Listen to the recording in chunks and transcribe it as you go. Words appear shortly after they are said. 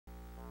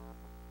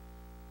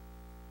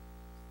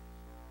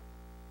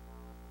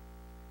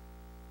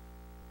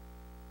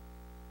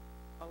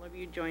of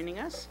you joining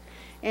us.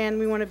 And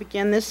we want to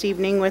begin this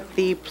evening with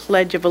the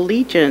Pledge of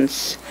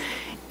Allegiance.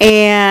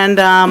 And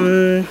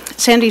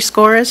Sandy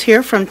Scora is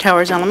here from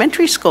Towers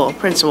Elementary School,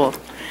 Principal.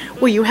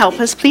 Will you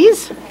help us,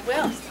 please? I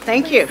will.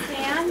 Thank you.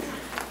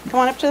 Come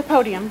on up to the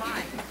podium.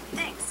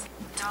 Thanks.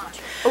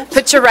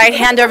 Put your right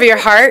hand over your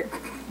heart.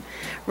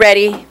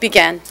 Ready,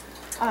 begin.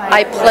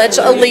 I pledge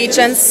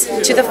allegiance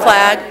to the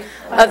flag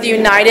of the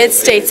United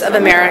States of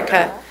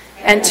America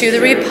and to the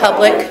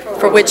republic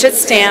for which it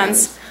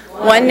stands,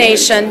 one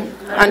nation,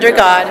 under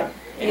God,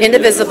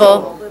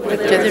 indivisible,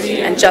 with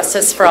liberty and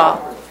justice for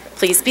all.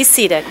 Please be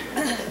seated.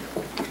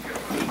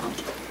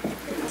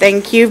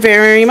 Thank you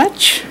very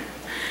much.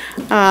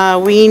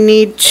 We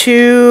need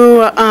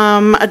to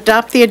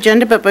adopt the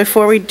agenda, but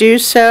before we do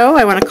so,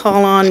 I want to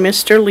call on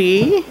Mr.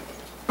 Lee.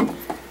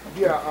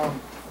 Yeah,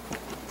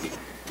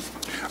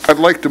 I'd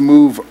like to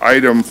move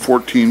item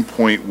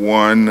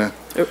 14.1.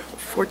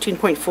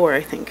 14.4,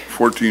 I think.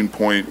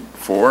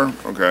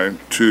 14.4, okay,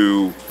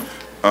 to,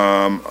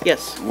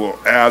 Yes. we'll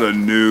add a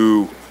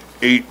new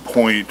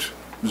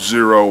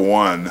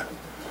 8.01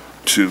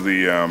 to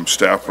the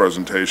staff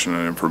presentation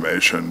and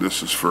information.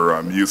 This is for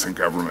Youth and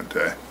Government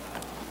Day.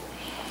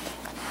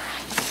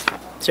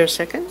 Is there a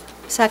second?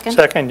 Second.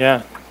 Second,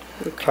 yeah.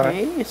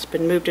 Okay, it's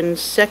been moved and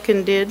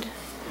seconded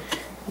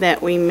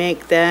that we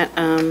make that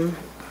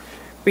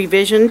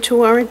revision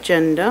to our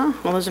agenda.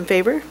 All those in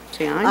favor,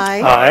 say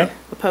aye. Aye.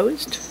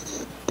 Opposed?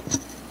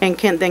 And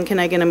can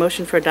I get a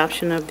motion for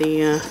adoption of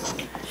the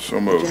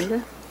So moved.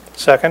 agenda?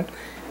 Second.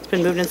 It's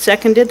been moved and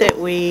seconded that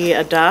we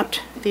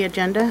adopt the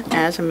agenda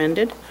as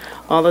amended.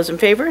 All those in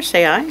favor,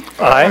 say aye.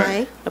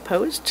 Aye.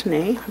 Opposed?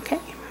 Nay.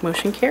 Okay,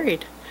 motion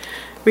carried.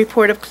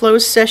 Report of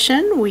closed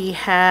session. We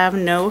have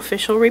no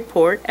official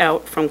report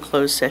out from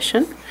closed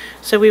session.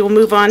 So we will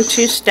move on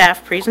to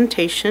staff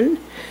presentation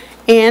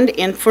and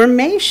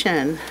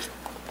information.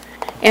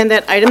 And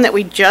that item that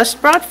we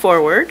just brought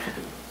forward,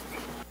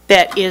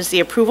 that is the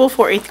approval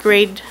for 8th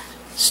grade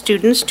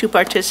students to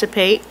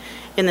participate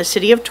in the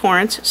City of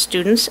Torrance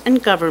Students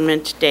and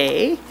Government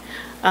Day,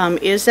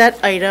 is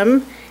that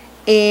item.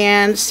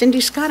 And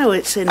Cindy Scotto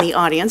is in the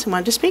audience and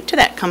wanted to speak to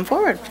that. Come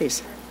forward,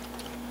 please.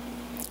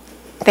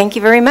 Thank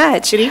you very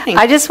much. Good evening.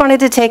 I just wanted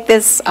to take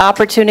this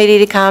opportunity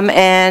to come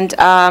and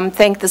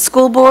thank the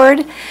school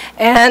board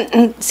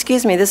and,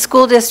 the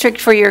school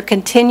district for your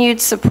continued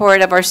support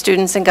of our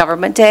Students in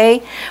Government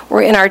Day.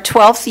 We're in our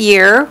 12th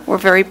year. We're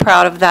very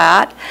proud of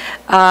that.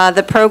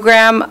 The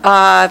program,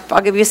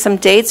 I'll give you some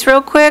dates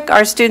real quick.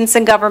 Our Students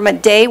in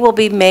Government Day will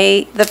be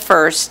May the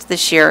 1st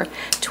this year,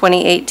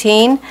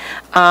 2018.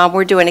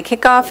 We're doing a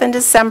kickoff in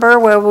December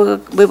where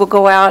we will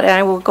go out, and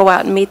I will go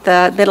out and meet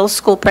the middle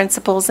school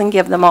principals and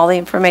give them all the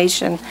information.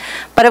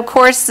 But of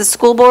course, the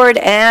school board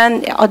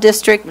and our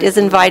district is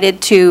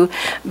invited to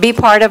be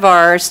part of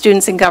our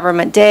Students in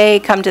Government Day,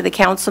 come to the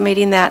council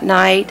meeting that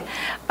night.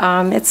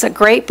 It's a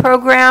great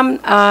program.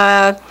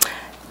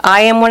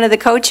 I am one of the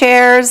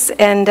co-chairs,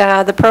 and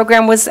the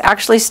program was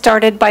actually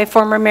started by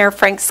former Mayor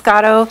Frank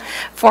Scotto,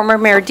 former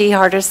Mayor Dee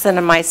Hardison,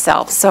 and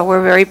myself. So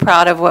we're very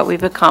proud of what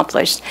we've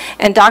accomplished.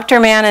 And Dr.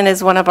 Mannon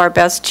is one of our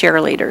best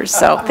cheerleaders.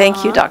 So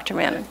thank you, Dr.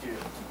 Mannon.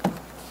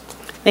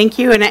 Thank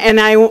you, and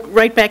I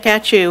right back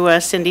at you,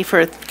 Cindy,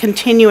 for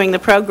continuing the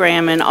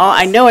program. And all.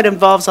 I know it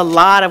involves a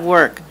lot of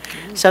work,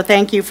 so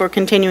thank you for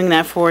continuing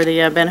that for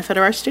the benefit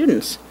of our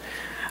students.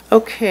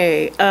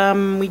 Okay,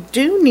 we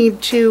do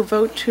need to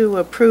vote to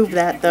approve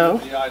that,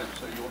 though.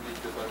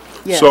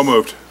 Yes. So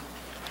moved.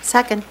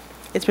 Second.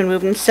 It's been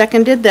moved and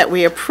seconded that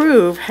we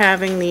approve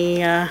having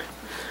the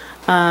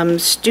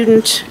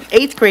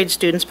 8th grade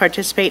students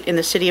participate in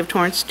the City of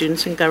Torrance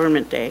Students in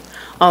Government Day.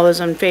 All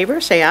those in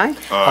favor, say aye.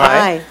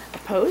 Aye.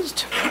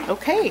 Opposed?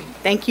 Okay,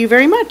 thank you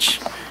very much.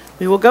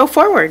 We will go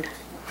forward.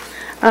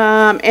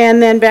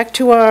 And then back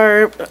to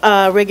our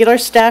regular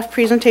staff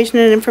presentation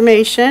and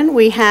information.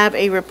 We have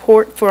a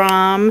report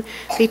from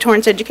the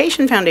Torrance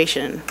Education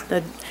Foundation.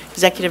 The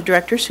Executive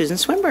Director, Susan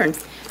Swinburne.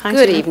 Hi,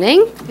 Good Susan.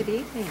 evening. Good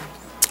evening.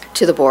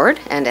 To the board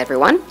and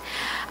everyone.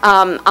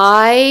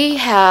 I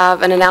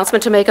have an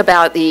announcement to make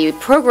about the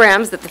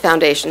programs that the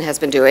foundation has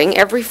been doing.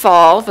 Every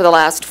fall for the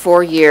last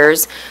 4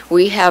 years,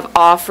 we have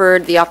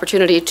offered the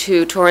opportunity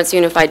to Torrance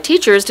Unified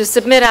teachers to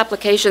submit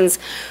applications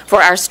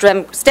for our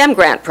STEM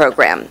grant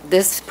program.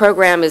 This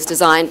program is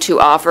designed to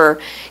offer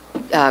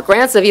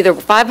grants of either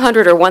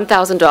 $500 or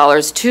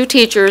 $1,000 to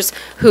teachers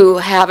who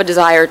have a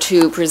desire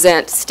to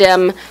present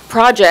STEM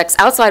projects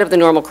outside of the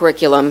normal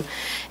curriculum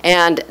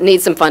and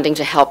need some funding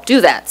to help do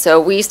that. So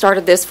we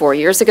started this 4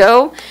 years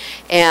ago,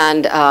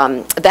 and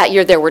that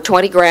year there were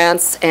 20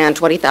 grants and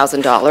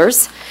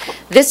 $20,000.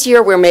 This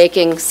year we're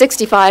making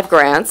 65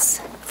 grants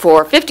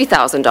for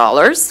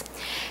 $50,000,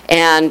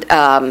 and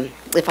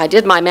if I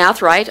did my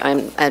math right,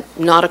 I'm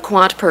not a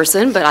quant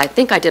person, but I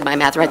think I did my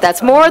math right.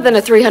 That's more than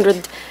a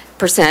 $300,000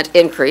 4%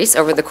 increase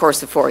over the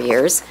course of 4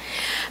 years.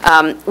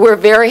 We're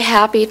very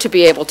happy to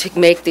be able to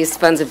make these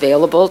funds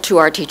available to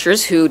our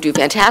teachers who do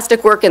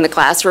fantastic work in the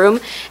classroom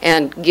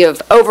and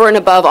give over and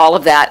above all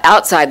of that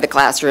outside the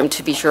classroom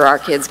to be sure our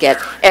kids get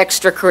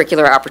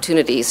extracurricular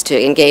opportunities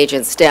to engage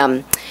in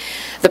STEM.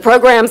 The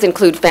programs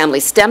include Family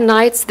STEM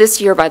Nights.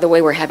 This year, by the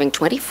way, we're having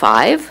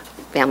 25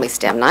 Family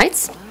STEM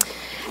Nights.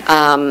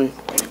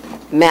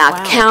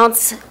 Math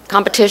Counts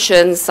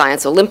competitions,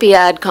 Science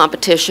Olympiad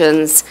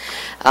competitions.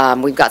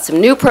 We've got some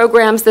new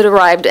programs that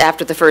arrived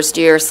after the first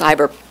year,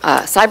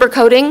 cyber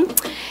coding,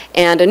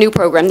 and a new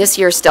program this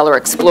year, Stellar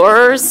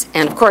Explorers.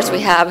 And of course, we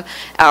have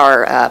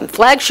our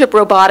flagship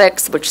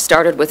robotics, which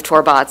started with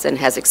Torrance and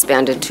has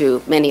expanded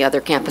to many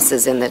other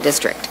campuses in the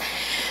district.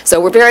 So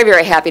we're very,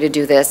 very happy to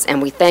do this,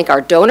 and we thank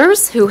our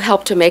donors who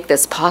helped to make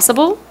this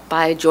possible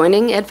by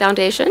joining Ed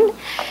Foundation,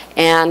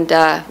 and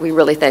we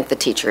really thank the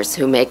teachers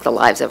who make the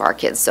lives of our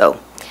kids so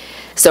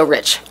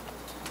rich.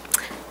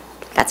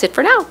 That's it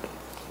for now.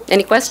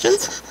 Any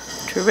questions?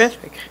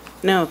 Terrific.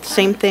 No,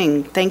 same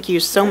thing. Thank you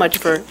so much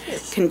for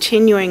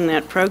continuing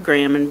that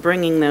program and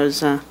bringing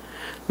those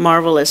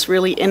marvelous,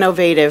 really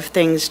innovative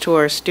things to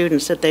our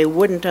students that they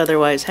wouldn't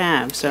otherwise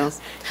have. So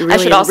you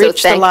really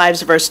enrich the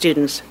lives of our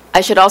students. I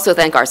should also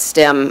thank our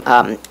STEM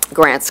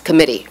grants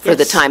committee for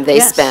the time they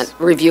spent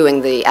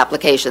reviewing the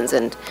applications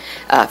and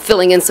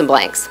filling in some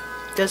blanks.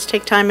 It does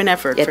take time and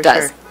effort, It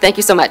does. Sure. Thank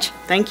you so much.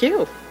 Thank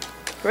you.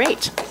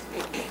 Great.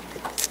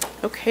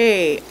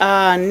 Okay,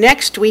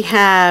 next we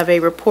have a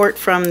report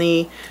from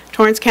the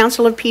Torrance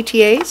Council of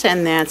PTAs,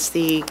 and that's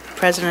the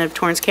President of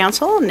Torrance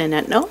Council,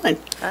 Nanette Nolan.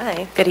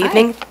 Hi, good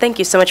evening. Thank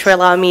you so much for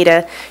allowing me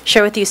to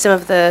share with you some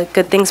of the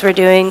good things we're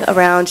doing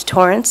around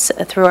Torrance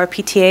through our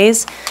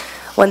PTAs.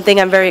 One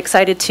thing I'm very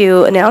excited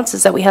to announce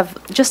is that we have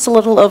just a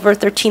little over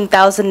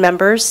 13,000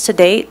 members to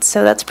date,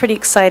 so that's pretty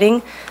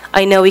exciting.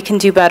 I know we can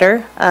do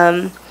better.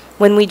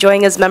 When we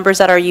join as members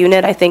at our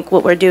unit, I think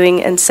what we're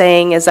doing and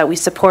saying is that we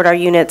support our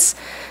unit's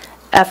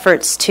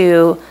efforts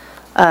to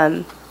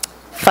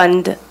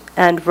fund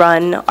and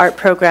run art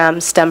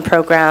programs, STEM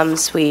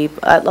programs. A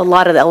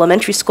lot of the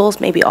elementary schools,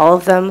 maybe all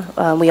of them.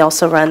 We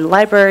also run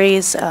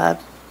libraries.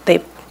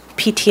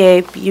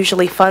 PTA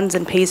usually funds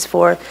and pays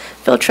for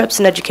field trips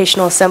and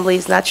educational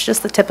assemblies, and that's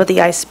just the tip of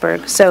the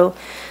iceberg. So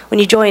when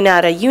you join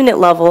at a unit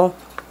level,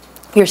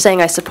 you're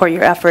saying I support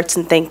your efforts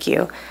and thank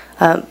you.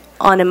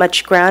 On a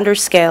much grander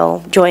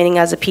scale, joining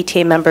as a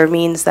PTA member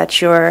means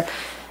that you're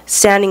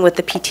standing with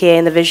the PTA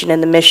and the vision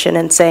and the mission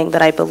and saying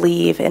that I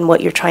believe in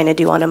what you're trying to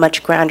do on a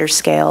much grander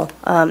scale.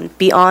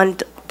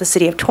 Beyond the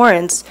city of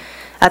Torrance,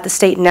 at the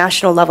state and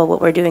national level, what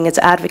we're doing is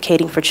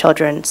advocating for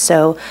children.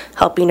 So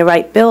helping to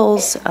write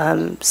bills,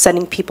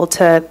 sending people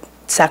to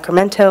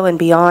Sacramento and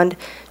beyond,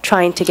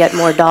 trying to get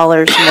more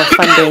dollars, more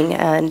funding,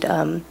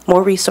 and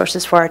more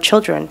resources for our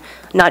children,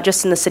 not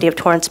just in the city of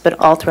Torrance, but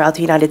all throughout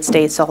the United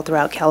States, all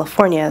throughout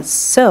California.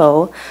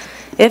 So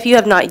if you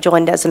have not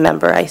joined as a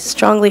member, I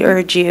strongly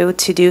urge you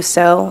to do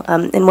so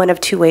in one of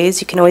two ways.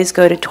 You can always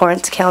go to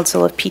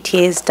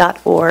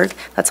torrancecouncilofptas.org.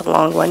 That's a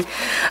long one.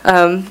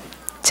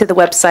 To the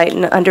website,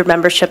 and under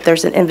membership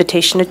there's an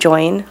invitation to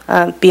join.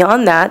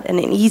 Beyond that, in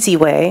an easy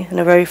way, in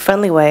a very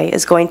friendly way,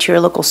 is going to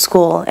your local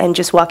school and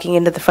just walking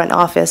into the front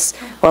office,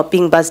 well,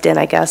 being buzzed in,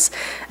 I guess,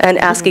 and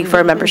asking for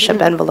a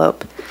membership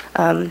envelope.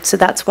 So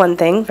that's one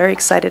thing. Very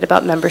excited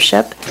about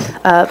membership.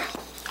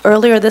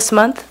 Earlier this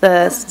month,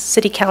 the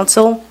City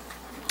Council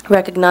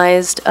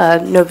recognized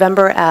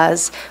November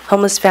as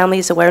Homeless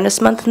Families Awareness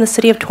Month in the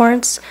City of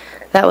Torrance.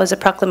 That was a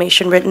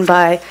proclamation written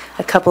by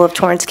a couple of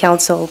Torrance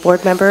Council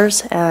board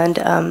members, and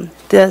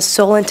the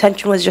sole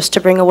intention was just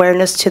to bring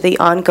awareness to the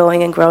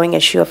ongoing and growing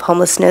issue of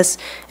homelessness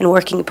and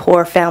working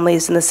poor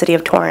families in the City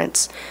of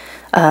Torrance.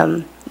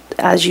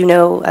 As you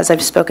know, as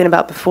I've spoken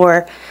about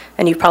before,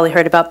 and you've probably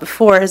heard about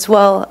before as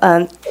well,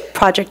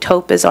 Project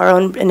Hope is our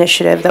own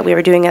initiative that we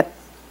were doing at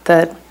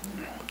the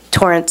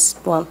Torrance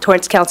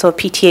Council of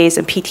PTAs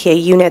and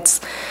PTA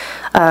units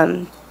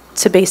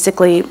to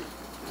basically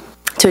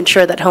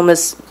ensure that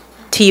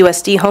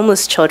TUSD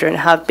homeless children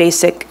have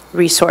basic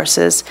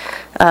resources.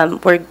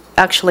 We're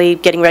actually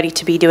getting ready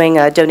to be doing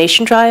a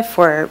donation drive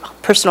for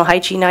personal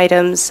hygiene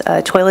items,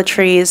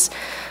 toiletries,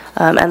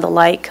 and the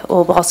like.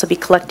 We'll also be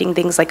collecting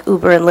things like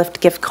Uber and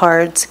Lyft gift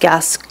cards,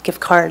 gas gift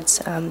cards,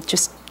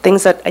 just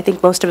things that I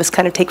think most of us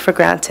kind of take for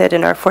granted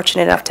and are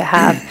fortunate enough to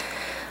have.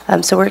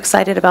 So we're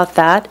excited about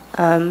that.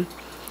 I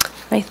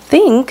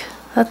think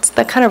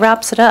that kind of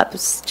wraps it up.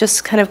 It's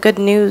just kind of good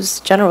news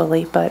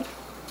generally, but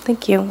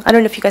thank you. I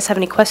don't know if you guys have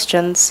any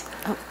questions.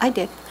 Oh, I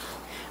did.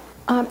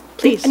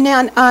 Please.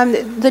 Now,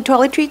 the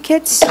toiletry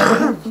kits,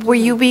 will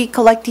you be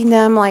collecting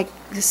them like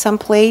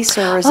someplace,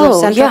 or is there a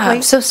central yeah, I'm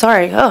place? so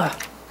sorry.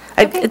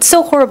 It's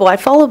so horrible. I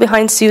follow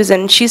behind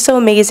Susan. She's so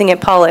amazing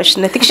at polish,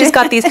 and I think she's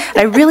got these.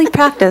 I really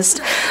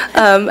practiced.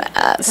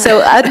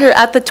 So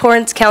at the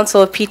Torrance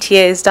Council of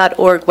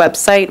PTAs.org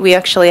website, we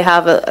actually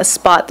have a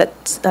spot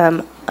that's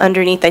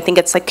underneath, I think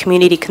it's like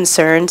community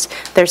concerns,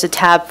 there's a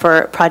tab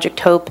for Project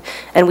Hope,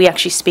 and we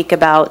actually speak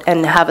about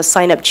and have a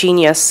sign-up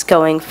genius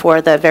going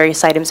for the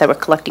various items that we're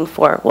collecting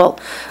for. Well,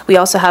 we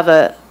also have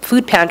a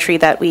food pantry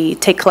that we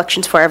take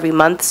collections for every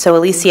month. So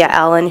Alicia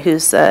Allen,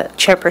 who's the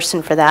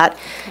chairperson for that,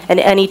 and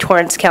any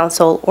Torrance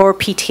Council or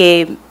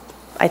PTA,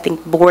 I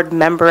think, board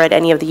member at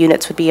any of the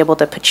units would be able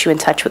to put you in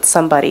touch with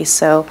somebody.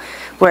 So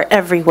we're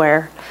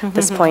everywhere at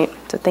this point.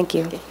 So thank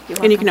you.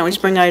 And you can always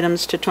bring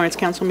items to Torrance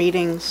Council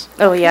meetings.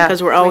 Oh, yeah.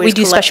 Because we're always we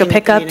do special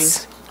collecting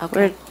pickups.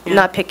 meetings. We're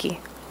not picky.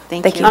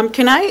 Thank you.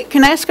 Can I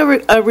ask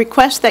a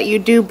request that you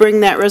do bring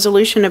that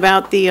resolution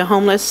about the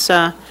homeless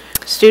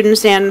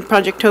students and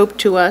Project Hope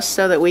to us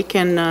so that we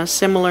can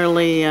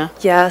similarly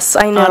Yes,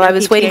 I know. honor I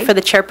was waiting PTA? for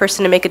the chairperson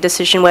to make a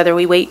decision whether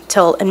we wait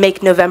till and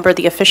make November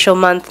the official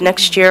month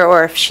next year,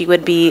 or if she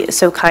would be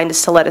so kind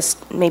as to let us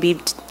maybe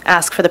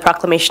ask for the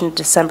proclamation in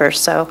December.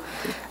 So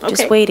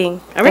just Okay.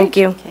 waiting. All right. Thank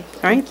you.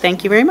 All right,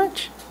 thank you very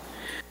much.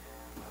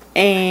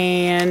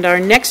 And our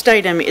next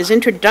item is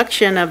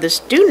introduction of the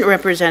student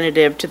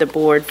representative to the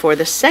board for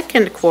the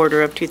second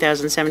quarter of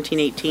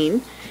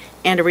 2017-18,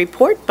 and a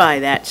report by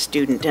that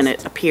student, and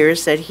it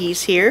appears that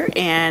he's here.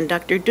 And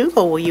Dr.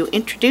 Dugal, will you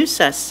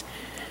introduce us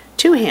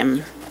to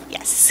him?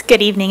 Yes,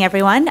 good evening,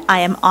 everyone.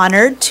 I am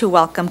honored to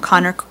welcome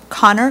Connor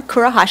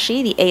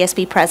Kurahashi, the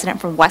ASB president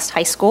from West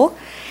High School.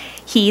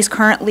 He's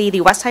currently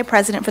the West High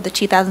president for the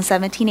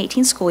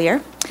 2017-18 school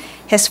year.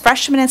 His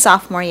freshman and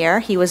sophomore year,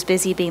 he was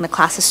busy being the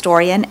class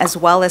historian as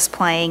well as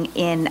playing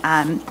in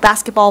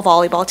basketball,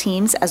 volleyball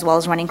teams, as well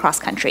as running cross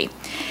country.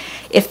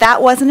 If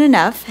that wasn't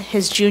enough,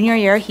 his junior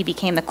year, he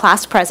became the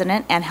class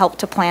president and helped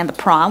to plan the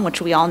prom,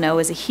 which we all know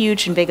is a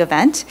huge and big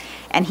event,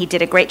 and he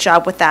did a great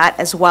job with that,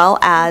 as well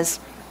as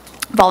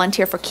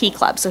volunteer for Key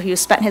Club. So he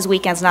spent his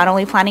weekends not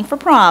only planning for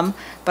prom,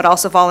 but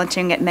also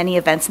volunteering at many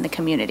events in the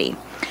community.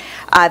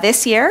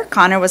 This year,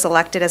 Connor was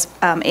elected as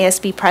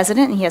ASB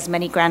president, and he has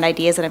many grand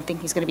ideas that I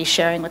think he's going to be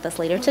sharing with us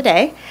later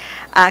today.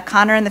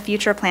 Connor in the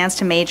future plans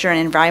to major in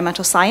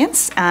environmental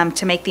science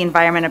to make the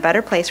environment a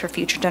better place for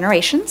future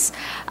generations.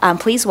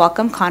 Please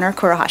welcome Connor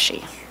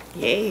Kurahashi.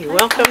 Yay,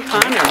 welcome,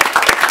 Connor.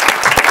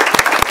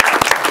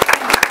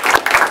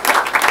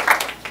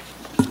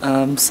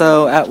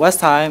 So at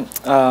West High,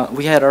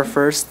 we had our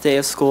first day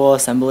of school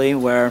assembly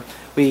where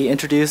we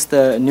introduced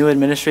the new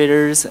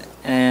administrators,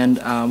 and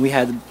we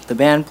had the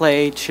band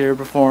play, cheer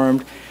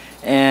performed,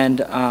 and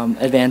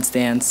advanced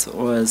dance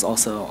was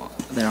also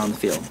there on the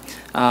field.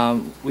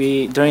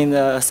 During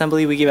the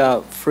assembly, we give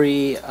out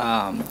free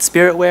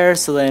spirit wear,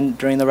 so then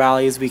during the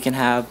rallies we can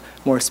have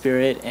more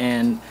spirit,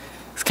 and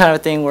it's kind of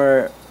a thing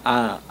where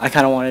I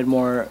kind of wanted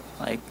more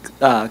like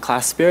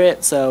class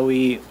spirit, so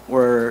we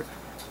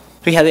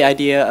had the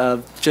idea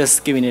of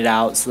just giving it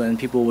out so then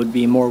people would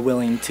be more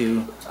willing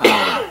to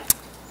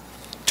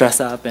dress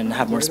up and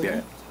have more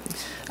spirit.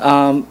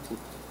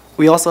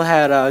 We also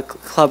had a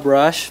Club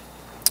Rush,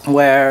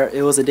 where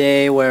it was a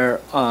day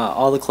where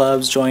all the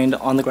clubs joined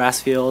on the grass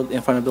field in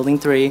front of Building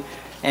 3,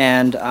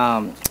 and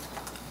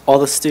all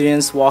the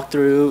students walked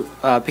through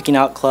picking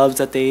out clubs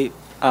that they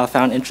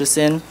found interest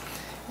in,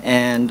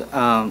 and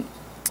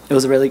it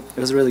was a really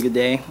good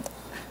day.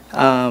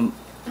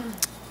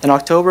 In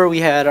October, we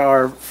had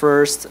our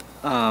first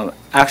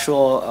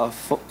actual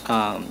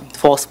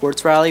fall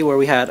sports rally where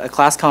we had a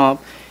class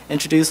comp,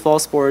 introduced fall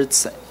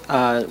sports.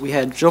 We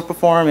had drill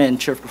perform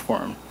and cheer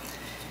perform.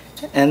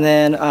 And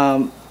then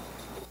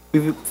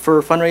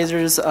for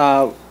fundraisers,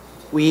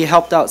 we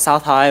helped out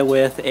South High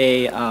with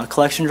a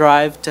collection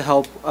drive to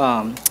help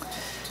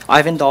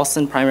Ivan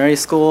Dawson Primary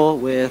School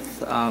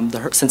with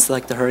since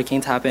like the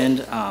hurricanes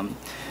happened.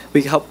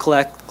 We helped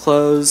collect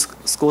clothes,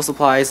 school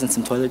supplies, and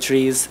some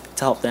toiletries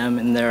to help them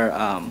in their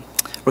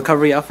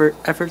recovery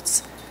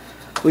efforts.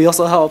 We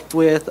also helped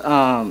with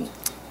the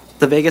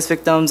Vegas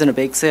victims in a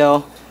bake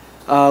sale.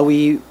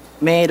 We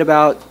made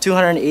about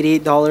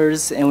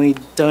 $288, and we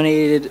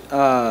donated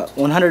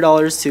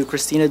 $100 to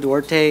Christina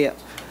Duarte,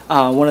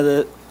 one of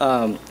the,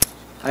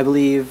 I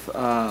believe,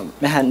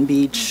 Manhattan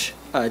Beach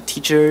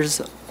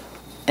teachers,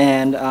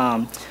 and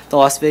the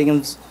Las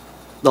Vegas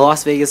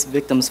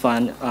Victims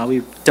Fund.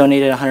 We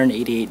donated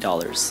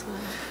 $188.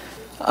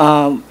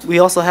 We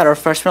also had our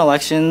freshman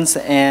elections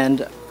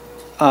and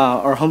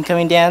our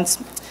homecoming dance.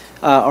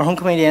 Our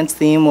homecoming dance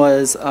theme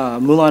was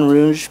Moulin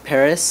Rouge,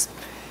 Paris.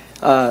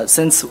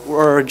 Since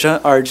our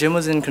gym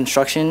was in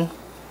construction,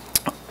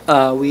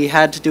 we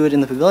had to do it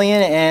in the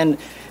pavilion, and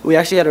we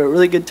actually had a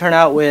really good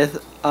turnout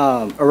with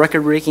a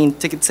record-breaking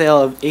ticket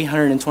sale of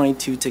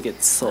 822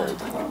 tickets sold.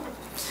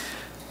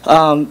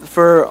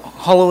 For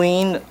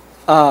Halloween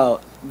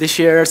this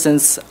year,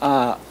 since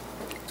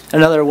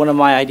another one of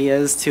my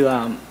ideas to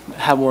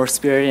have more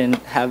spirit and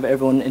have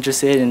everyone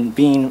interested in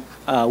being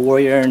a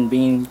warrior and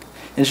being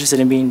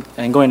interested in being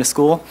and going to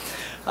school,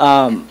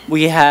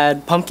 we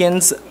had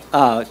pumpkins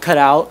cut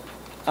out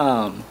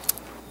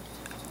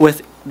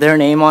with their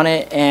name on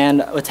it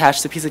and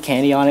attached a piece of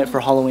candy on it for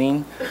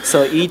Halloween.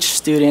 So each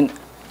student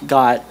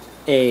got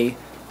a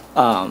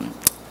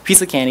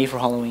piece of candy for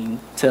Halloween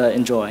to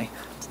enjoy.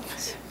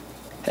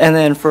 And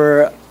then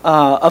for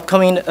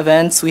Upcoming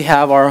events, we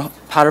have our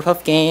Powder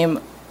Puff game.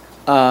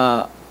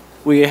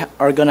 We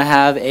are going to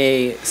have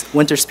a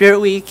Winter Spirit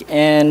Week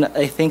and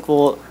a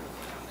thankful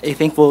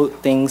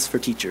things for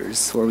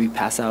teachers where we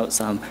pass out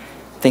some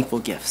thankful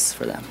gifts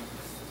for them.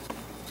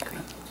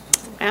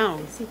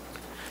 Wow.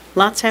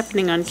 Lots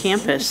happening on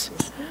campus.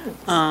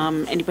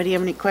 Anybody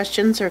have any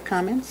questions or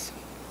comments?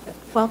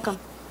 Welcome.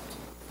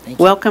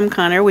 Welcome,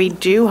 Connor. We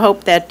do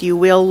hope that you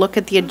will look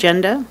at the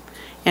agenda,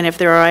 and if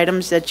there are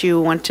items that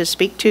you want to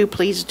speak to,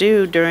 please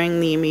do during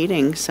the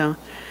meeting, so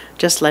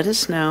just let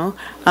us know.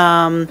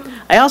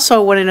 I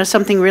also want to know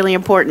something really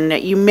important,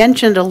 that you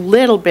mentioned a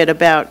little bit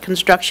about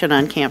construction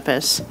on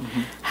campus.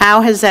 Mm-hmm.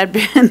 How has that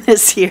been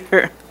this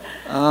year?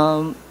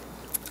 Loud.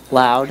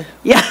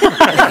 Yeah.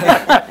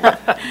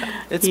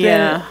 It's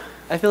been,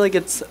 I feel like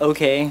it's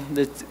okay.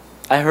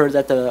 I heard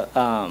that the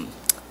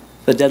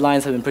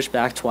deadlines have been pushed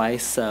back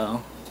twice,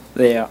 so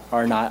they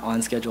are not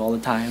on schedule all the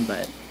time,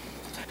 but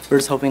we're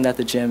just hoping that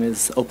the gym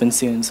is open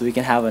soon so we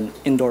can have an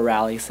indoor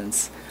rally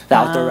since the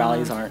outdoor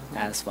rallies aren't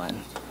as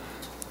fun.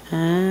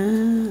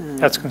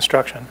 That's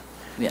construction.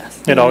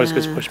 Yes. It always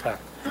gets pushed back.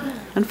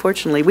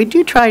 Unfortunately. We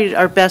do try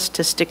our best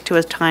to stick to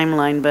a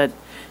timeline, but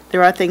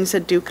there are things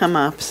that do come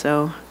up,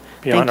 so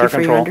Beyond thank our you for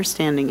your control.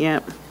 understanding.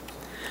 Yep.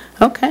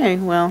 Okay,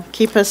 well,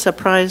 keep us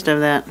apprised of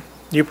that.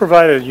 You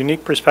provide a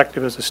unique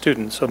perspective as a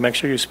student, so make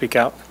sure you speak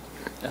out.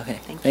 Okay,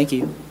 thank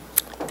you.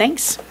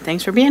 Thanks.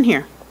 Thanks for being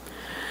here.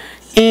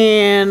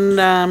 And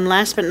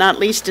last but not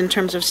least, in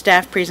terms of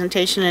staff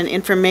presentation and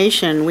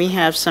information, we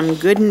have some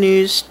good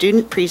news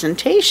student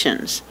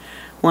presentations.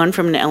 One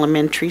from an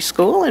elementary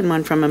school and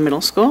one from a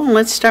middle school. And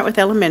let's start with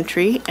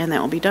elementary, and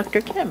that will be Dr.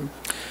 Kim.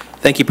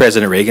 Thank you,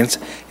 President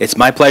Reagans. It's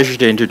my pleasure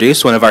to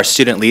introduce one of our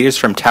student leaders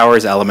from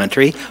Towers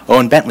Elementary,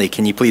 Owen Bentley.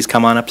 Can you please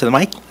come on up to the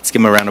mic? Let's give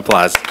him a round of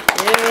applause.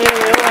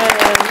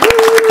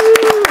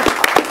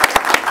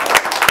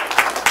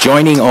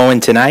 Joining Owen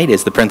tonight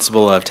is the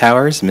principal of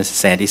Towers, Mrs.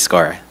 Sandy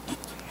Scora.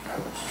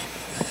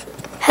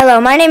 Hello,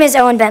 my name is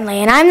Owen Bentley,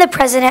 and I'm the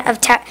president of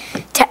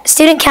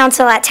Student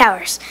Council at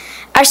Towers.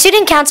 Our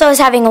Student Council is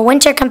having a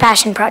winter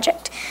compassion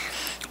project.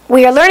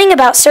 We are learning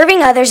about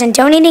serving others and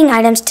donating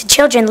items to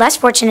children less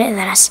fortunate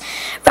than us.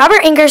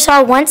 Robert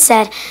Ingersoll once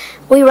said,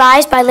 "We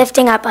rise by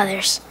lifting up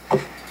others."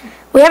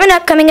 We have an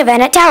upcoming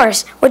event at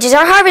Towers, which is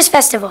our Harvest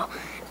Festival.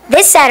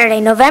 This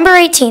Saturday, November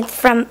 18th,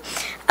 from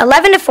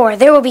 11 to 4,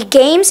 there will be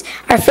games,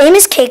 our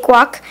famous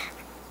cakewalk,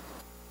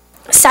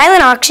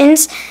 silent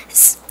auctions,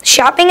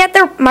 shopping at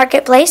the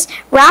marketplace,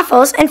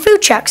 raffles, and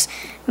food trucks.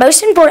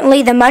 Most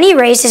importantly, the money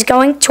raised is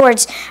going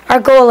towards our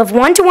goal of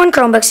one-to-one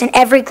Chromebooks in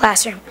every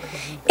classroom.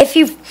 If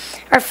you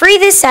are free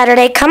this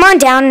Saturday, come on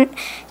down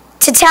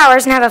to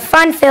Towers and have a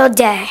fun-filled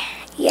day.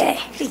 Yay.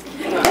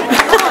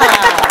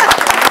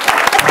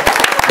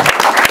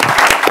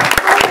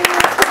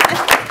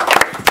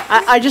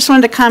 I just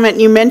wanted to comment,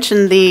 you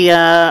mentioned the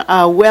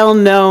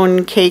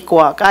well-known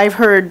cakewalk. I've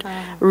heard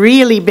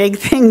really big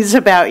things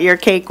about your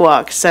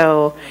cakewalk,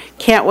 so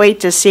can't wait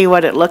to see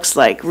what it looks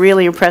like.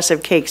 Really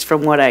impressive cakes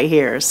from what I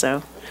hear,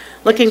 so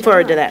looking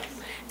forward to that.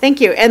 Thank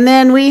you. And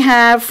then we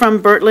have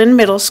from Birtland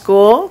Middle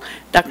School,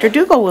 Dr.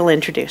 Dugal will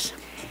introduce.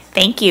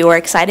 Thank you. We're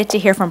excited to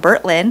hear from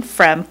Birtland,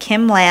 from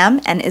Kim Lamb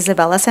and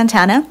Isabella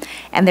Santana,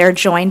 and they're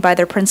joined by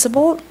their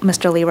principal,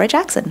 Mr. Leroy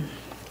Jackson.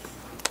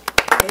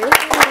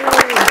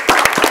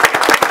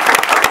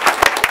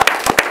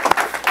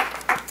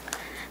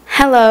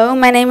 Hello,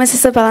 my name is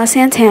Isabella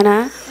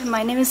Santana. And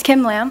my name is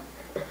Kim Lamb.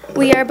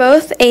 We are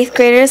both 8th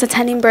graders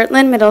attending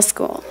Birtland Middle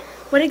School.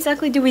 What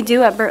exactly do we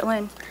do at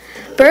Birtland?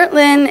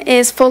 Birtland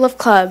is full of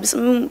clubs.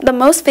 The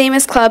most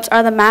famous clubs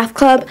are the Math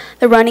Club,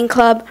 the Running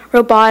Club,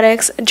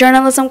 Robotics,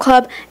 Journalism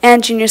Club,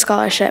 and Junior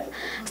Scholarship.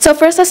 So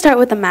first let's start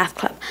with the Math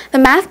Club. The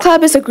Math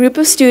Club is a group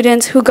of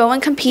students who go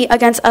and compete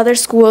against other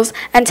schools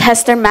and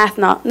test their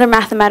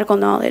mathematical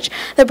knowledge.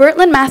 The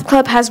Birtland Math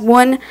Club has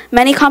won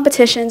many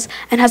competitions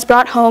and has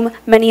brought home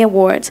many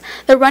awards.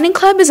 The Running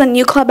Club is a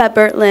new club at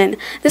Birtland.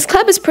 This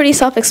club is pretty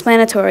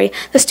self-explanatory.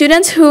 The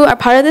students who are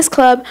part of this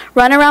club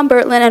run around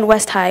Birtland and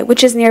West High,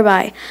 which is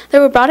nearby.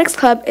 The Robotics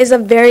Club is a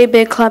very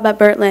big club at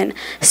Birtland.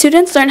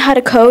 Students learn how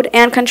to code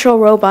and control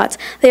robots.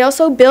 They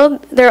also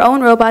build their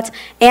own robots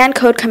and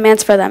code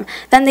commands for them.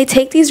 Then they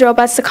take these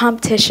robots to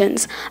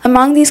competitions.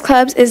 Among these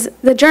clubs is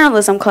the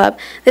Journalism Club.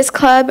 This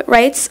club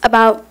writes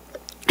about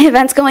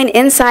events going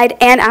inside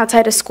and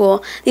outside of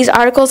school. These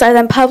articles are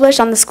then published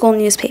on the school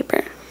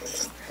newspaper.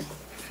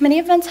 Many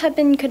events have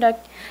been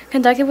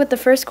conducted with the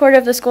first quarter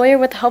of the school year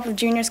with the help of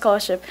Junior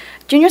Scholarship.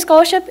 Junior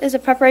Scholarship is a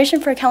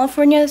preparation for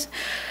California's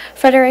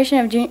Federation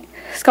of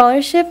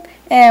Scholarship,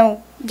 and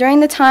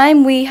during the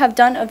time we have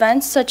done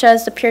events such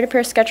as the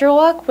peer-to-peer schedule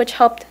walk, which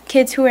helped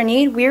kids who are in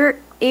need. We were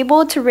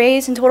able to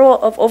raise a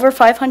total of over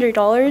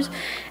 $500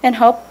 and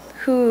help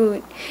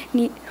who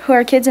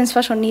are kids in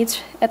special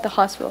needs at the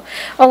hospital.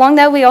 Along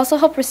that, we also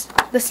help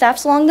the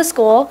staffs along the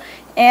school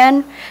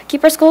and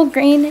keep our school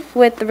green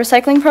with the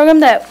recycling program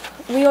that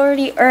we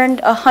already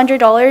earned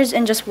 $100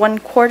 in just 1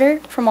 quarter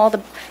from all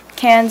the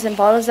cans and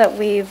bottles that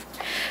we've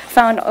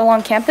found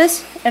along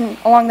campus. And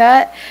along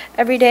that,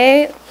 every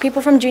day,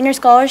 people from Junior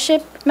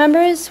Scholarship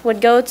members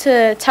would go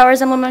to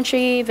Towers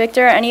Elementary,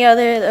 Victor, or any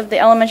other of the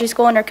elementary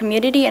school in our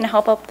community and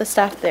help out the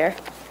staff there.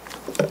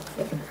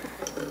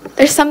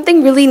 There's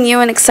something really new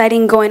and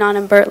exciting going on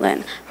in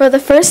Bertlin. For the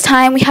first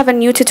time, we have a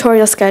new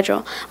tutorial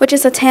schedule, which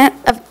is a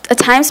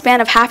time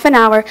span of half an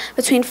hour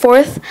between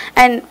fourth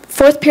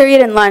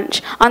period and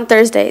lunch on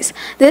Thursdays.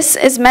 This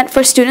is meant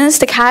for students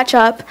to catch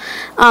up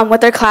with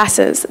their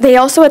classes. They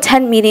also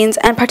attend meetings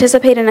and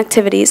participate in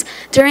activities.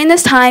 During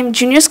this time,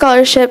 Junior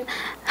Scholarship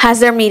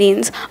has their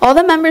meetings. All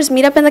the members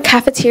meet up in the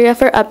cafeteria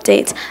for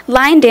updates.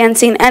 Line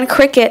dancing and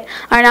cricket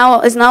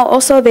is now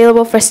also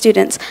available for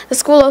students. The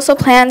school also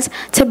plans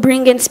to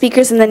bring in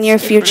speakers in the near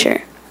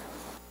future.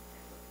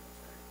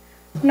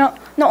 Not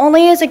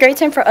only is it a great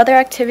time for other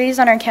activities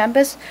on our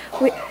campus,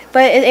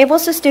 but it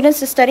enables the students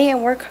to study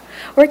and work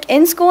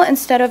in school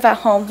instead of at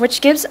home,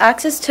 which gives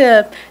access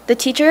to the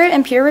teacher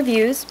and peer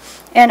reviews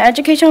and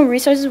educational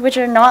resources which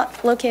are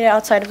not located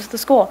outside of the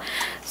school.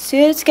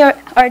 Students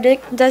are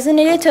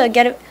designated to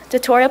get a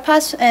tutorial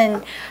pass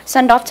and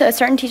send off to a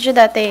certain teacher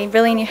that they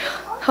really need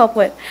help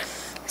with.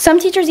 Some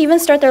teachers even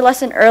start their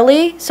lesson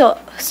early, so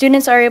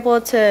students are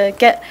able to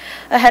get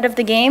ahead of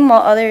the game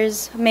while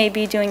others may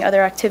be doing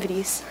other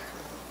activities.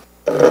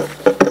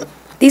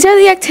 These are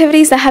the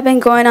activities that have been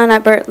going on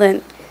at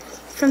Bertlin.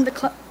 From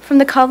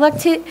the club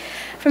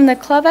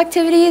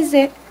activities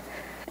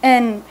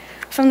and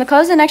from the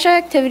clubs and extra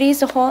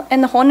activities, the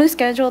whole new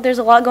schedule, there's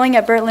a lot going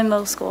at Bertlin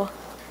Middle School.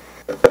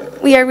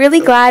 We are really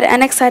glad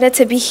and excited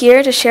to be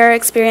here to share our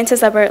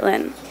experiences at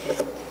Bertlin.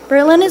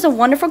 Bertlin is a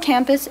wonderful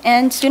campus,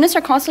 and students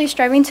are constantly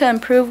striving to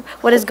improve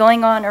what is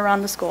going on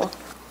around the school.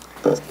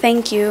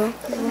 Thank you.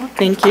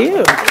 Thank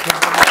you.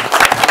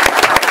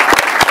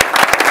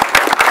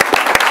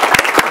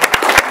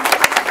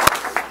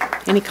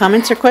 Any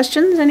comments or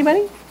questions,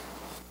 anybody?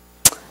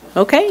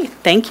 Okay,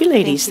 thank you,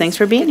 ladies. Thanks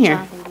for being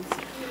here.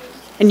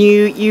 And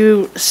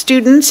you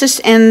students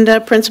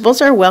and principals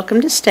are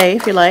welcome to stay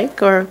if you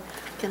like, or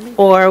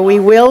we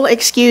will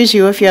excuse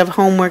you if you have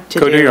homework to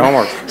do. Go do your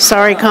homework.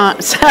 Sorry,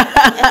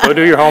 Go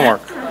do your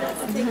homework.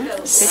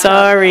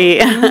 Sorry.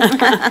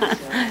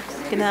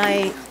 Good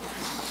night.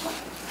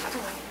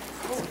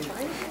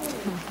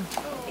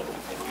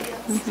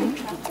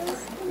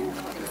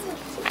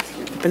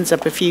 Opens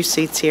up a few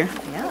seats here.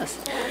 Yes.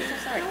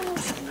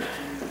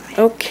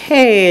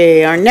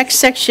 Okay, our next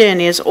section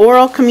is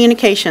oral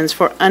communications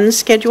for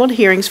unscheduled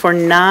hearings for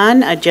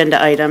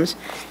non-agenda items.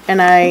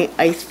 And I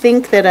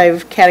think that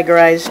I've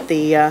categorized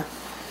the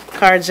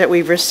cards that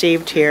we've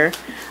received here.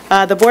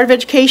 The Board of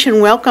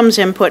Education welcomes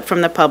input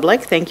from the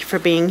public. Thank you for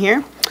being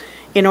here.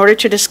 In order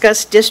to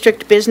discuss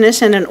district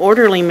business in an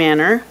orderly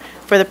manner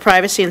for the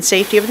privacy and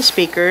safety of the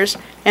speakers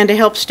and to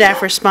help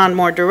staff respond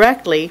more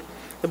directly,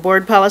 the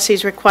board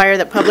policies require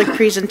that public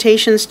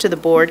presentations to the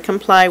board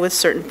comply with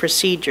certain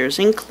procedures,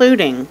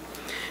 including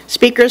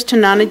speakers to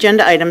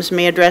non-agenda items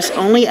may address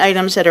only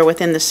items that are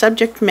within the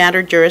subject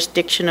matter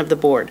jurisdiction of the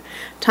board.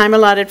 Time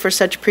allotted for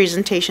such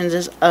presentations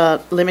is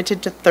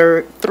limited to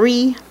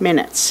 3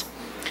 minutes.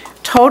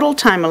 Total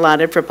time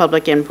allotted for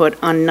public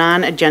input on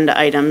non-agenda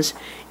items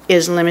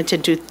is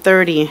limited to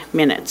 30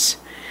 minutes.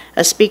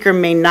 A speaker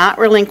may not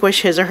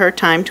relinquish his or her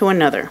time to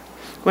another.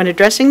 When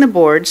addressing the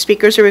board,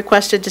 speakers are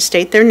requested to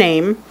state their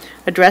name,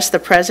 address the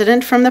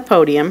president from the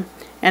podium,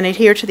 and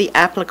adhere to the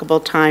applicable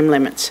time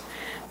limits.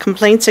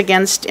 Complaints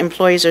against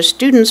employees or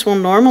students will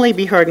normally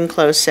be heard in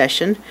closed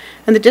session,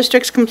 and the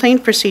district's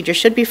complaint procedure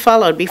should be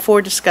followed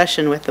before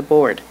discussion with the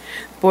board.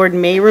 The board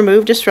may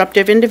remove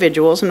disruptive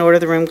individuals and order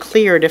the room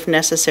cleared if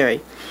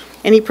necessary.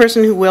 Any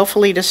person who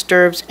willfully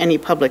disturbs any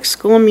public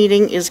school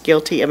meeting is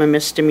guilty of a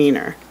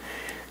misdemeanor.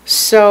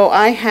 So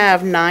I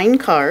have 9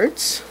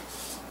 cards.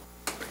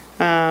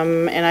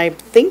 And I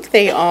think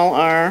they all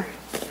are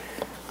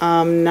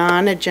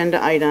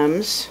non-agenda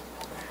items.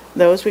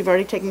 Those we've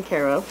already taken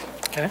care of.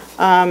 Okay.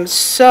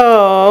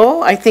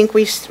 So I think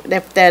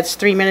if that's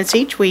 3 minutes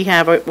each, we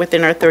have it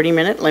within our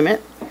 30-minute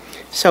limit.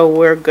 So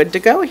we're good to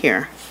go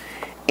here.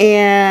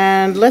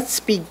 And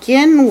let's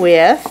begin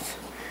with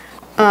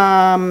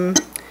some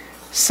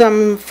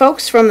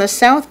folks from the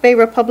South Bay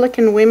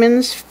Republican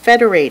Women's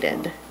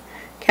Federated.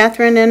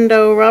 Catherine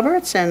Endo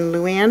Roberts and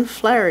Luann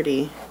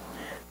Flaherty.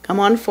 Come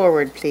on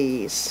forward,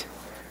 please.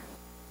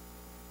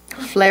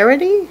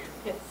 Flaherty?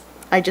 Yes.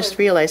 I just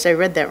realized I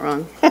read that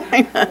wrong.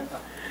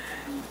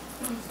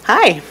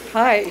 Hi.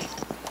 Hi.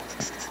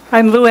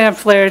 I'm Luann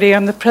Flaherty.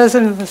 I'm the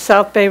president of the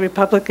South Bay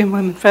Republican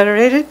Women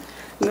Federated.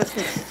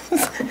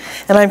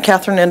 And I'm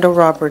Catherine Endo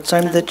Roberts.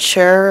 I'm the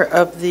chair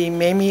of the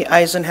Mamie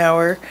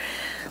Eisenhower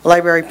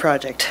Library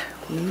Project.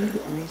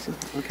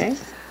 Okay.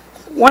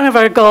 One of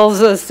our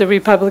goals as the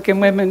Republican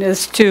Women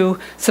is to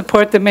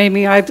support the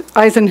Mamie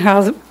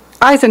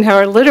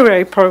Eisenhower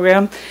Literary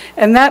Program,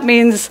 and that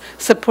means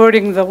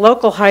supporting the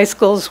local high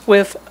schools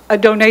with a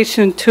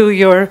donation to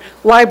your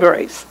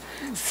libraries.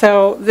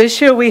 So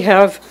this year we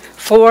have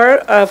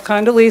 4 of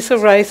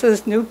Condoleezza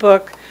Rice's new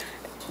book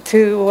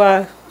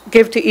to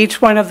give to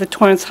each one of the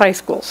Torrance high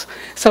schools.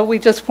 So we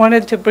just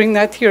wanted to bring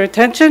that to your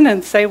attention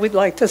and say we'd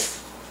like to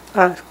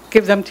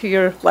give them to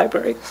your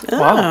library.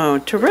 Oh,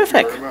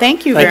 terrific.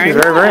 Thank you Thank you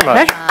very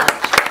much.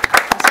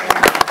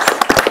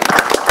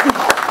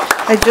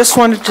 I just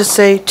wanted to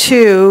say,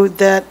 too,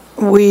 that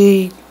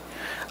we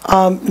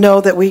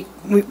know that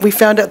we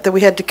found out that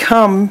we had to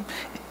come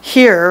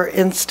here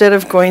instead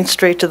of going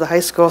straight to the high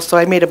school, so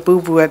I made a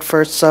boo-boo at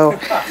first, so.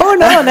 Oh,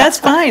 no, that's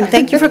fine.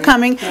 Thank you for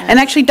coming. And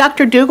actually,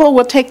 Dr. Dougal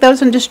will take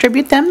those and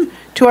distribute them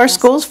to our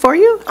schools for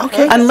you.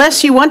 Okay.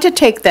 Unless you want to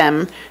take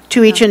them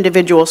to each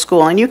individual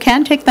school, and you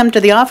can take them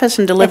to the office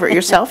and deliver it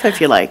yourself if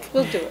you like.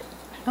 We'll do it.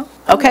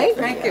 Okay?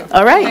 Thank you.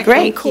 All right,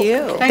 great. Thank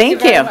you.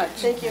 Thank you.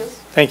 Thank you.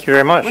 Thank you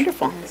very much.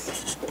 Wonderful.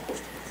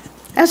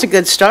 That's a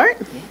good start.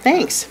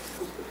 Thanks.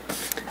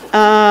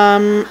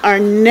 Our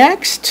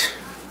next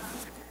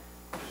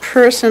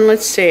person,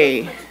 let's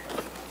see.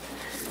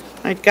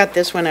 I got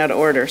this one out of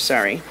order,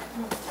 sorry.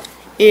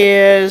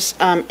 Is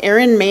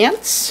Erin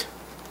Mance.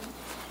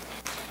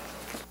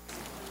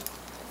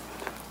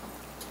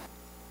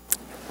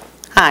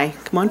 Hi,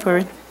 come on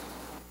forward.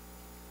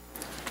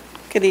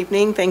 Good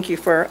evening. Thank you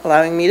for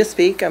allowing me to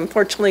speak.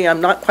 Unfortunately, I'm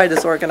not quite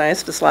as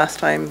organized as last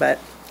time, but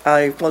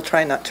I will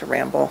try not to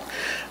ramble.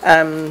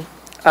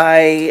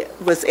 I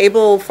was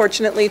able,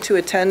 fortunately, to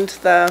attend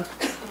the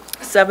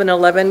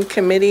 7-Eleven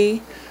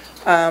committee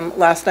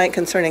last night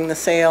concerning the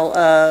sale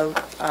of,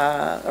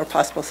 or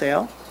possible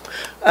sale,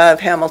 of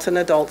Hamilton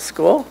Adult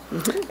School.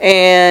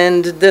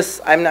 And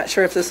this, I'm not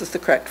sure if this is the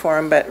correct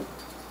forum, but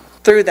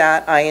through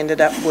that, I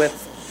ended up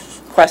with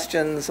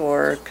questions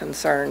or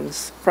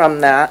concerns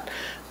from that.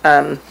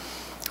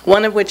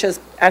 One of which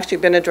has actually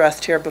been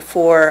addressed here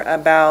before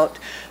about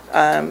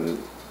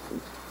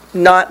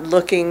not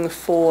looking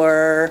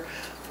for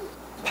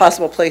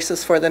possible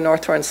places for the North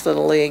Torrance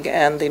Little League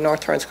and the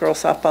North Torrance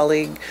Girls Softball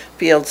League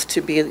fields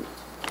to be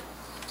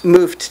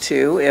moved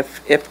to,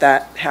 if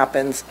that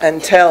happens,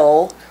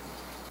 until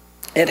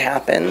it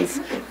happens.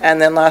 And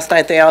then last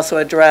night they also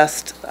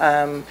addressed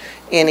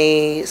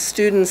any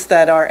students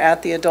that are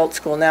at the adult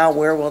school now,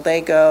 where will they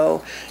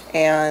go,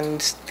 and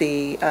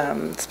the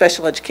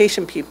special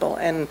education people.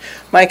 And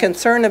my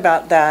concern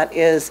about that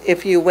is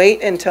if you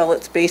wait until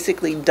it's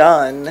basically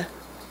done,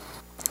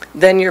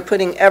 then you're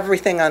putting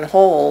everything on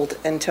hold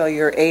until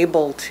you're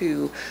able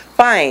to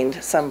find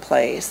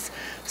someplace.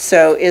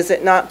 So is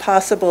it not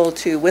possible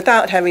to,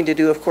 without having to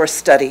do, of course,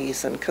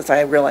 studies, and because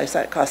I realize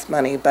that costs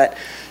money, but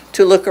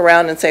to look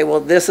around and say,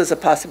 well, this is a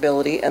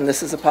possibility and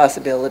this is a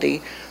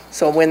possibility.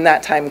 So when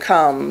that time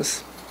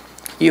comes,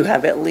 you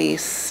have at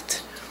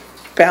least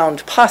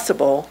found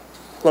possible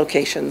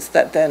locations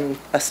that then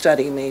a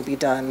study may be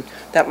done.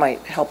 That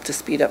might help to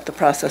speed up the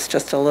process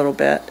just a little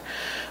bit.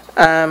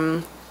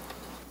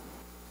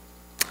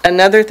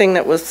 Another thing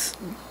that was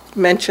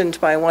mentioned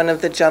by one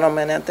of the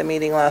gentlemen at the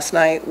meeting last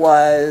night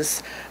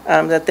was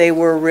that they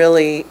were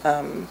really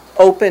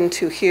open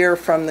to hear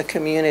from the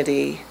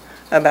community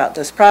about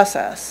this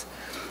process.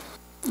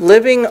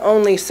 Living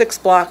only 6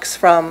 blocks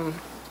from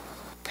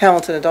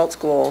Hamilton Adult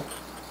School,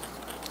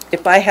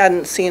 if I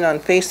hadn't seen on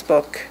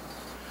Facebook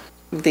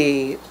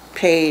the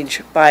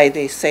page by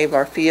the Save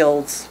Our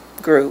Fields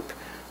group,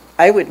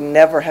 I would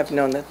never have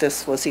known that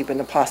this was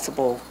even a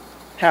possible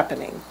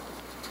happening.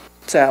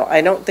 So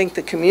I don't think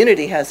the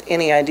community has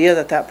any idea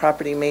that that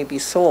property may be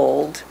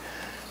sold,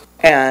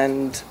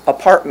 and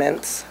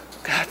apartments,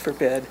 God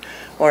forbid,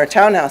 or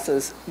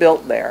townhouses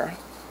built there.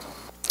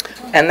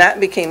 And that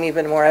became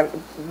even more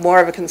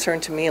of a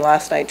concern to me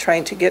last night,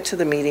 trying to get to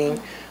the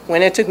meeting,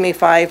 when it took me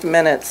 5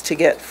 minutes to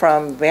get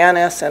from Van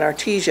Ness and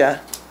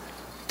Artesia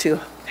to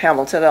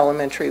Hamilton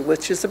Elementary,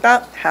 which is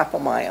about half a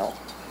mile.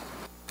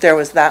 There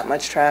was that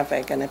much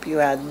traffic, and if you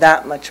add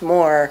that much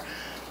more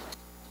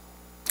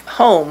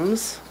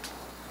homes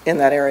in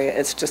that area,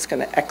 it's just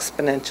going to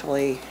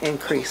exponentially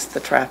increase the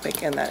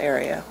traffic in that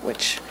area,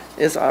 which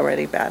is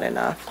already bad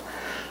enough.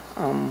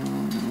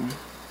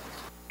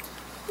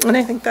 And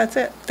I think that's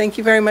it. Thank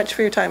you very much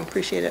for your time.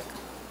 Appreciate it.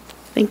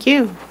 Thank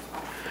you.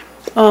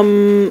 For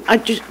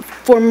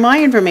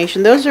my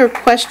information, those are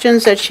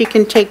questions that she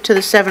can take to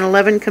the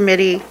 7-Eleven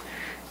committee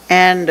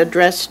and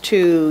address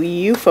to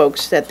you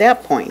folks at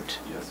that point.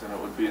 Yes, and it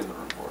would be in the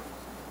report.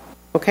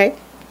 Okay.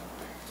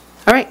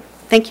 All right.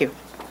 Thank you.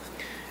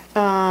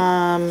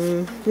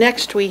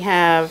 Next we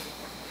have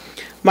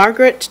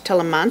Margaret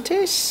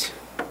Telemontes.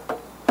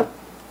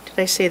 Did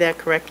I say that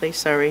correctly?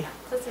 Sorry.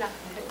 That's enough.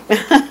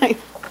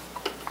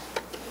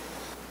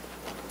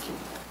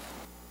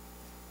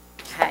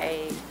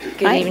 Hi,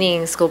 Good Hi.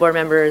 evening, school board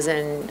members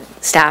and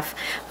staff.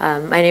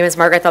 My name is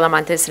Margaret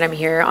Talamantes, and I'm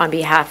here on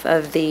behalf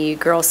of the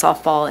girls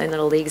softball and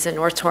little leagues in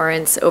North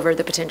Torrance over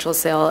the potential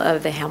sale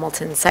of the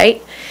Hamilton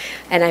site.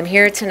 And I'm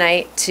here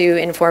tonight to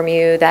inform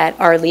you that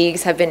our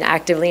leagues have been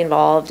actively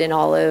involved in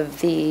all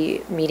of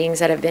the meetings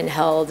that have been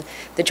held,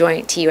 the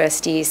joint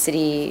TUSD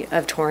City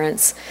of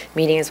Torrance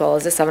meeting as well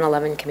as the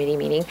 7-Eleven committee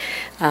meeting.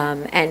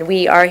 And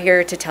we are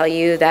here to tell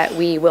you that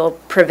we will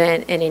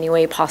prevent in any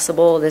way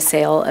possible the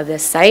sale of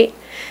this site.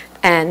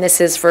 And this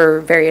is for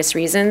various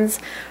reasons.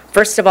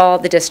 First of all,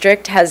 the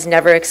district has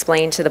never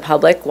explained to the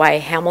public why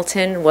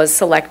Hamilton was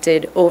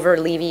selected over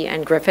Levy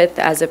and Griffith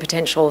as a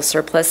potential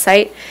surplus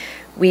site.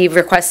 We've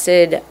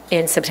requested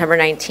in September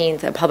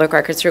 19th a public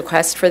records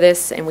request for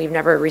this, and we've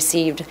never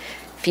received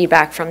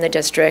feedback from the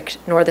district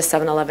nor the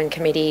 7-Eleven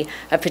committee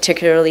of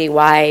particularly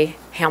why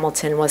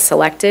Hamilton was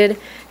selected.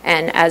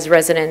 And as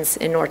residents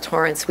in North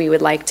Torrance, we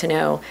would like to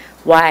know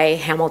why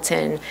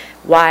Hamilton,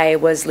 why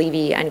was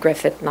Levy and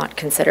Griffith not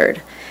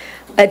considered.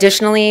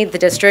 Additionally, the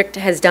district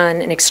has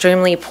done an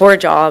extremely poor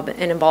job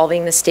in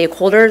involving the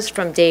stakeholders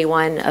from day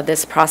one of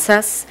this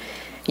process.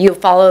 You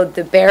followed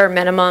the bare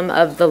minimum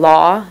of the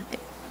law,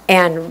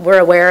 and we're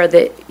aware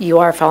that you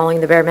are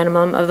following the bare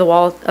minimum of the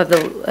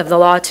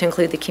law to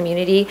include the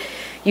community.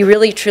 You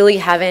really truly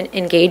haven't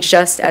engaged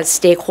us as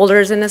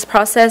stakeholders in this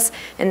process,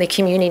 and the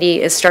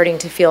community is starting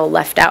to feel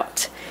left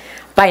out.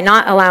 By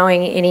not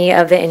allowing any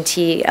of the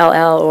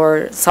NTLL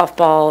or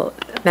softball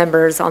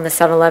members on the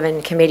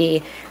 7-Eleven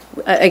committee,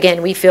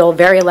 again, we feel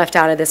very left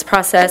out of this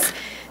process.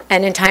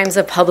 And in times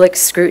of public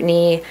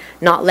scrutiny,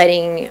 not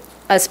letting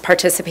us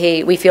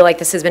participate, we feel like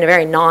this has been a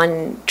very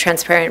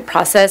non-transparent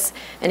process.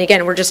 And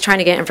again, we're just trying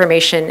to get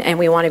information, and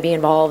we want to be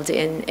involved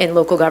in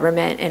local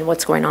government and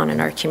what's going on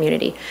in our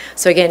community.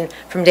 So again,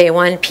 from day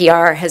one,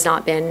 PR has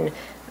not been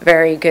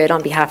very good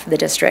on behalf of the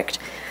district.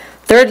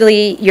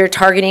 Thirdly, you're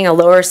targeting a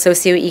lower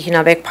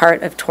socioeconomic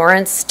part of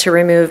Torrance to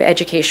remove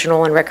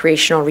educational and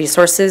recreational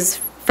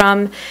resources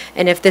from,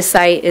 and if this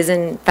site is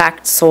in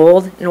fact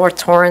sold, North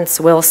Torrance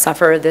will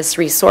suffer this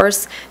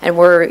resource, and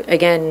we're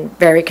again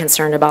very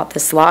concerned about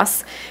this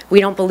loss.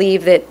 We don't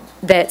believe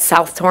that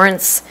South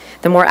Torrance,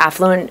 the more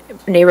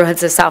affluent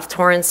neighborhoods of South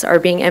Torrance, are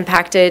being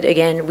impacted.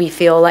 Again, we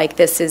feel like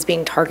this is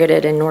being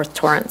targeted in North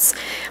Torrance.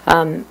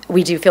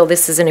 We do feel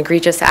this is an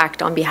egregious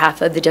act on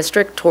behalf of the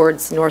district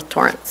towards North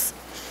Torrance.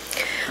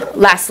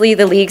 Lastly,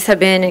 the leagues have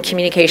been in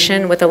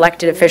communication with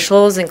elected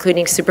officials,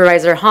 including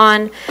Supervisor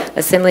Hahn,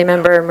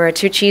 Assemblymember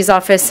Muratucci's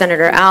office,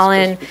 Senator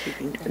Allen,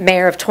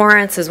 Mayor of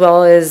Torrance, as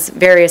well as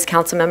various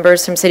council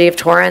members from City of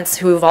Torrance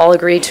who have all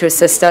agreed to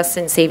assist us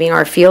in saving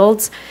our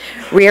fields.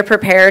 We are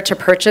prepared to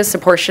purchase a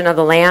portion of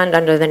the land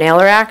under the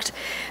Naylor Act,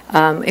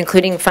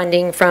 including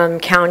funding from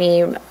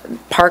county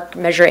park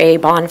Measure A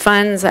bond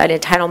funds and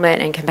entitlement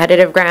and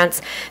competitive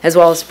grants, as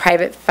well as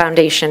private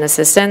foundation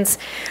assistance.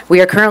 We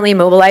are currently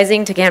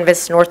mobilizing to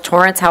canvass North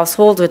Torrance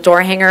households with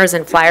door hangers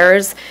and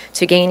flyers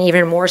to gain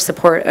even more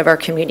support of our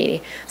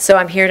community. So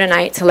I'm here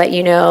tonight to let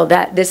you know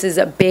that this is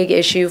a big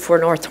issue for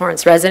North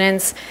Torrance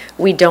residents.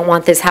 We don't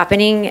want this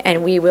happening,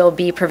 and we will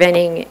be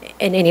preventing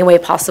in any way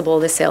possible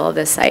the sale of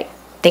this site.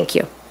 Thank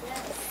you.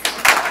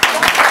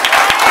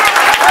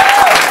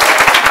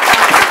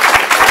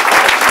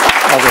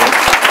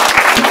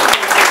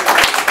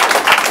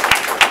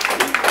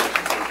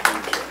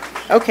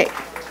 Okay.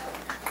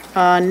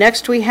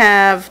 Next we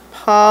have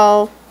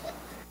Paul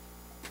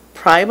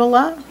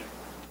Pribola.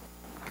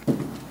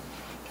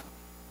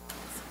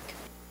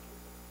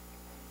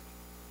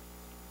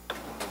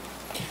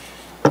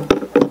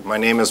 My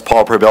name is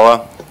Paul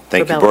Pribilla.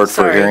 Thank you, Board,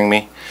 for hearing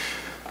me.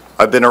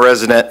 I've been a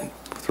resident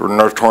through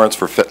North Torrance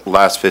for the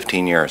last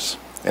 15 years.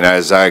 And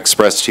as I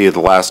expressed to you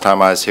the last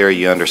time I was here,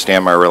 you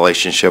understand my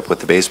relationship with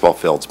the baseball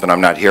fields, but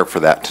I'm not here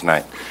for that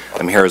tonight.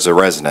 I'm here as a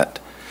resident.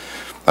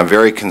 I'm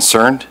very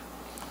concerned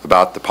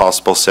about the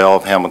possible sale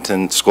of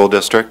Hamilton School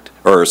District,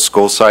 or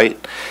school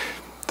site.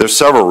 There's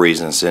several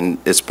reasons, and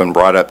it's been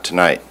brought up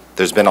tonight.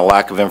 There's been a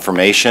lack of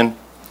information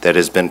that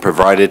has been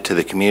provided to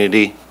the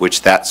community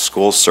which that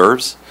school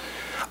serves.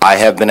 I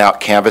have been out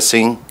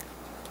canvassing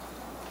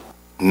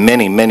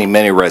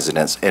many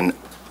residents, and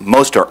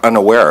most are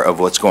unaware of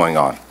what's going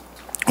on,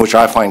 which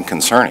I find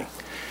concerning.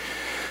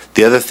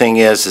 The other thing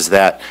is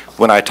that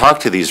when I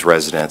talk to these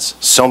residents,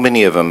 so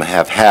many of them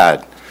have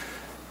had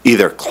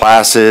either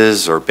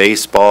classes or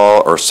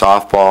baseball or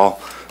softball,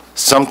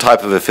 some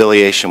type of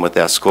affiliation with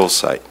that school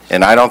site.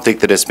 And I don't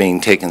think that it's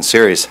being taken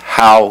serious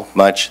how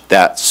much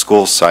that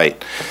school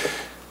site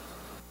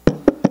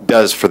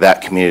does for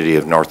that community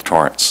of North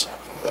Torrance.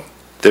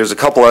 There's a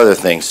couple other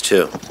things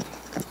too.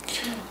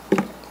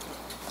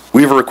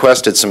 We've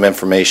requested some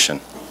information,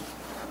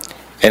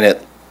 and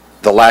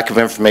the lack of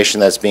information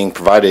that's being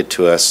provided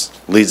to us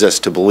leads us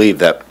to believe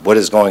that what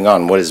is going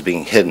on, what is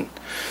being hidden.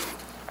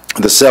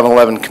 The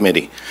 7-Eleven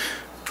committee,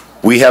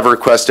 we have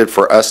requested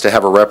for us to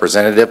have a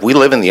representative. We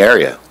live in the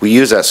area. We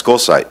use that school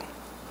site.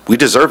 We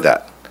deserve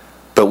that,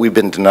 but we've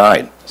been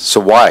denied. So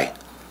why?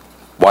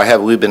 Why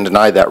have we been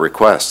denied that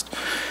request?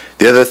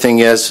 The other thing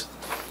is,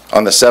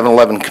 on the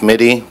 7-Eleven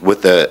committee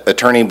with the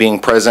attorney being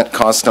present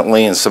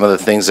constantly and some of the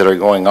things that are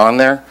going on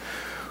there,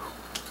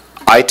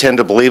 I tend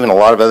to believe, and a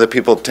lot of other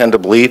people tend to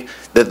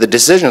believe, that the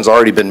decision's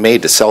already been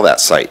made to sell that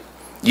site.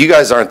 You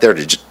guys aren't there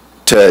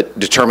to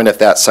determine if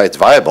that site's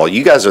viable.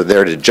 You guys are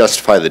there to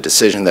justify the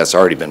decision that's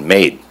already been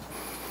made,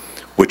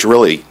 which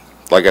really,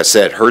 like I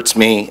said, hurts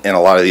me and a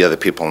lot of the other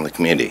people in the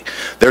community.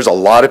 There's a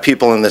lot of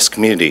people in this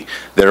community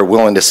that are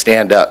willing to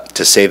stand up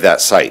to save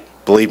that site.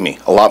 Believe me,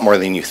 a lot more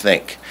than you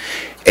think.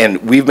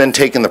 And we've been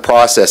taking the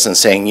process and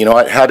saying, you know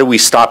what, how do we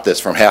stop this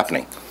from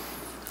happening?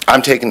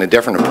 I'm taking a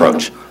different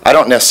approach. I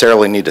don't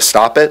necessarily need to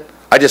stop it.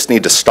 I just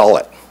need to stall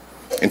it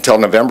until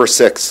November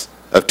 6th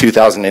of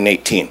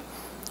 2018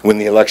 when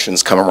the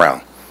elections come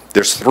around.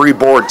 There's 3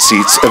 board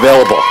seats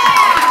available.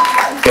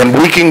 And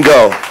we can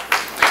go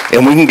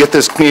and we can get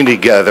this community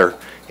together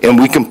and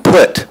we can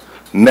put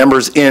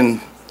members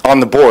in on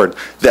the board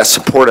that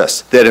support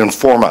us, that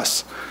inform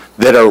us,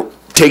 that are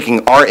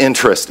taking our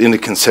interest into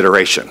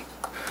consideration.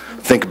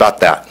 Think about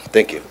that.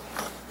 Thank you.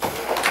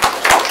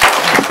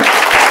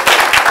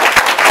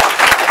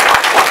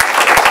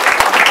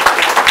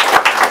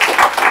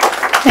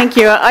 Thank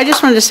you. I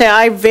just wanted to say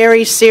I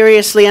very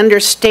seriously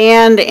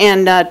understand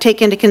and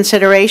take into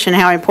consideration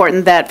how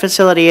important that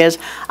facility is.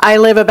 I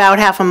live about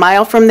half a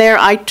mile from there.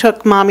 I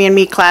took Mommy and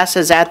Me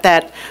classes at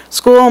that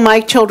school. My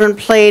children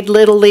played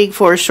Little League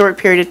for a short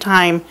period of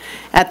time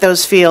at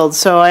those fields,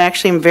 so I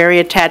actually am very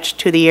attached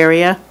to the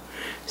area.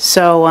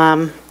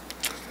 So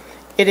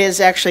it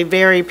is actually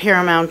very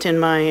paramount in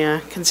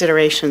my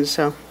consideration,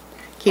 so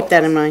keep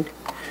that in mind.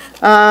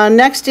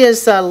 Next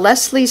is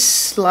Leslie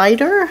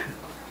Slider.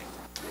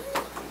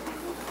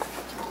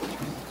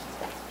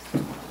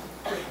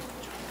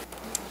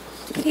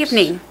 Good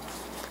evening.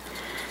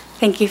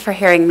 Thank you for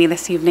hearing me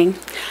this evening.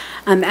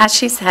 As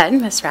she said,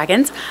 Ms.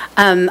 Raggins,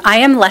 I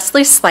am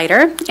Leslie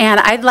Slider, and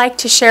I'd like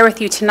to share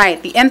with you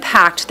tonight the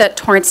impact that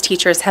Torrance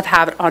teachers have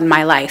had on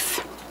my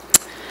life.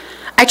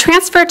 I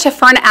transferred to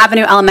Fern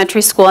Avenue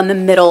Elementary School in the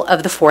middle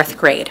of the 4th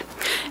grade.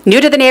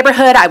 New to the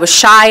neighborhood, I was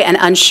shy and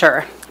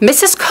unsure.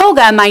 Mrs.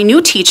 Koga, my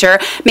new teacher,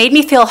 made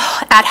me feel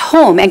at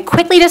home and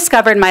quickly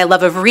discovered my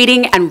love of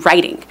reading and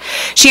writing.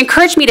 She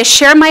encouraged me to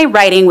share my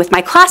writing with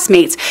my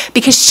classmates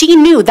because she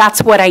knew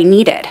that's what I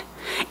needed.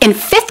 In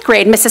 5th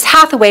grade, Mrs.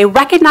 Hathaway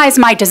recognized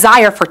my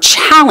desire for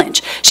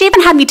challenge. She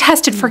even had me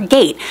tested for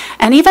GATE.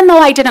 And even though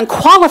I didn't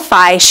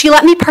qualify, she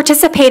let me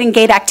participate in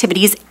GATE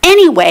activities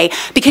anyway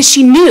because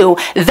she knew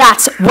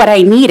that's what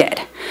I needed.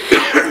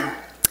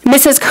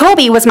 Mrs.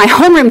 Kobe was my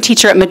homeroom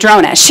teacher at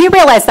Madrona. She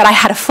realized that I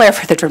had a flair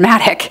for the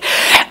dramatic.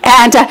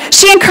 And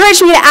she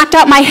encouraged me to act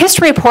out my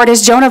history report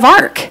as Joan of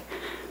Arc.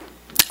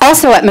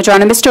 Also at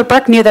Madrona, Mr.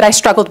 Burke knew that I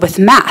struggled with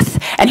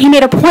math, and he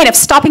made a point of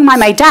stopping by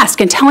my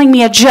desk and telling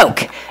me a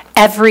joke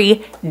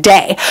every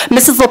day.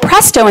 Mrs.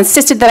 Lopresto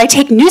insisted that I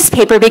take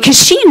newspaper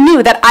because she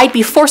knew that I'd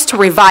be forced to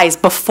revise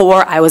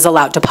before I was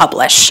allowed to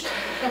publish.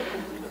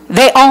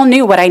 They all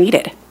knew what I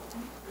needed.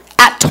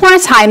 At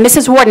Torrance High,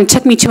 Mrs. Warden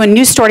took me to a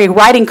news story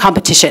writing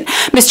competition.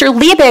 Mr.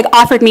 Liebig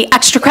offered me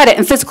extra credit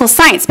in physical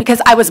science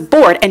because I was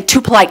bored and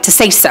too polite to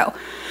say so.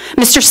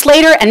 Mr.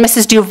 Slater and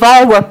Mrs.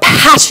 Duval were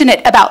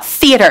passionate about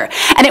theater,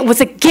 and it was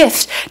a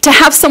gift to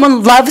have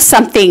someone love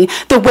something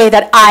the way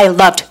that I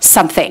loved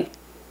something.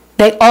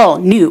 They all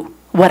knew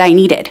what I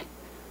needed.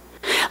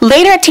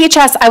 Later at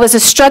THS, I was a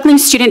struggling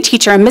student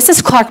teacher, and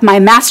Mrs. Clark, my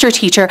master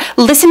teacher,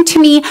 listened to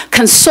me,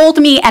 consoled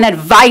me, and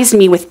advised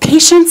me with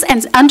patience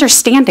and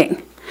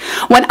understanding.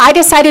 When I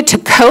decided to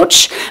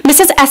coach,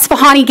 Mrs.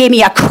 Esfahani gave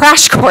me a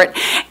crash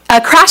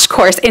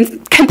course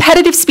in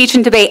competitive speech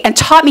and debate and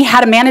taught me how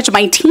to manage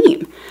my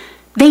team.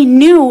 They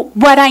knew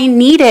what I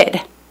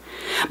needed.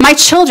 My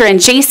children,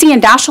 JC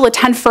and Dash, will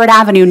attend Ferd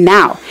Avenue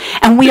now,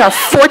 and we are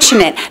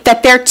fortunate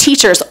that their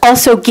teachers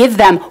also give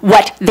them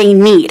what they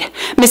need.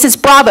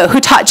 Mrs. Bravo, who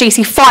taught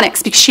JC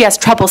phonics because she has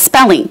trouble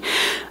spelling.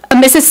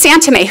 Mrs.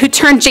 Santame, who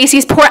turned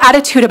JC's poor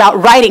attitude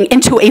about writing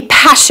into a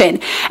passion,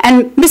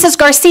 and Mrs.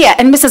 Garcia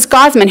and Mrs.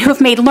 Gosman, who have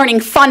made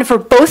learning fun for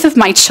both of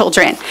my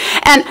children,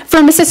 and for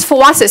Mrs.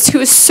 Fawasis, who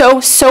is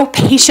so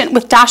patient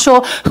with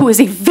Dashel, who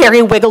is a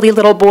very wiggly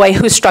little boy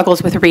who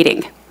struggles with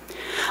reading.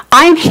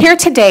 I am here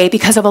today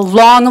because of a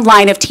long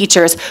line of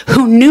teachers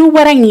who knew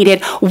what I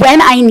needed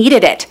when I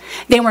needed it.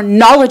 They were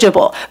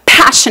knowledgeable,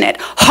 passionate,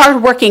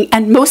 hardworking,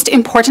 and most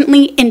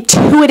importantly,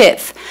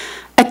 intuitive.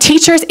 A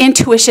teacher's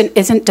intuition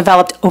isn't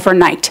developed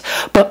overnight,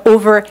 but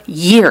over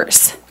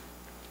years.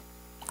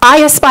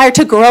 I aspire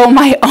to grow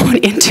my own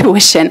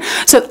intuition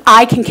so that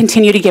I can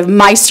continue to give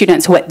my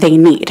students what they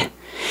need.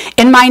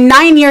 In my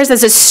 9 years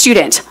as a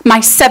student,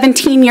 my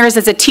 17 years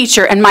as a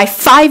teacher, and my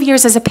 5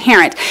 years as a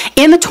parent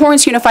in the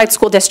Torrance Unified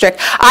School District,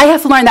 I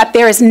have learned that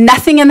there is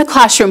nothing in the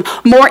classroom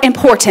more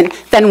important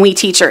than we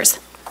teachers.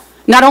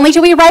 Not only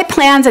do we write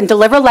plans and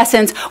deliver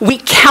lessons, we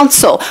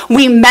counsel,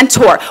 we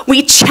mentor,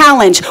 we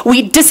challenge,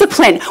 we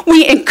discipline,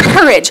 we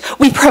encourage,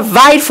 we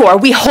provide for,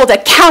 we hold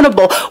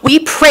accountable, we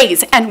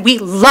praise, and we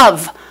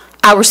love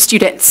our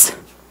students.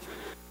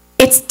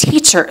 It's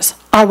teachers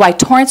are why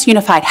Torrance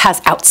Unified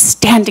has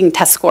outstanding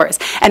test scores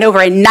and over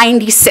a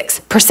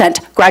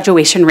 96%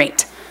 graduation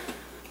rate.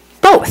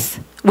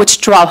 Both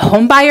which draw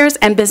home buyers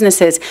and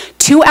businesses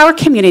to our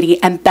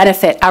community and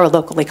benefit our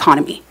local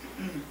economy.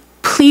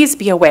 Please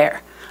be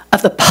aware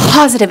of the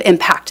positive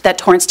impact that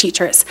Torrance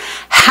teachers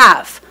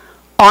have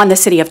on the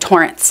city of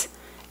Torrance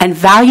and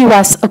value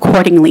us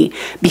accordingly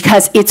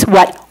because it's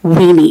what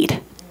we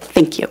need.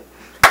 Thank you.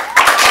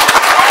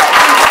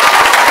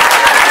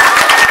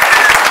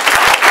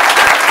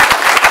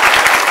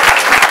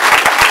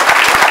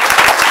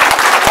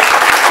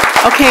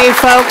 Okay,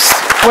 folks,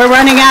 we're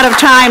running out of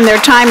time. Their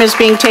time is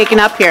being taken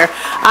up here.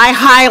 I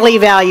highly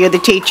value the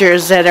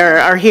teachers that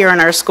are here in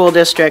our school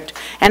district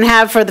and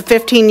have for the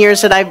 15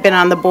 years that I've been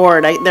on the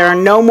board. There are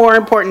no more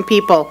important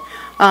people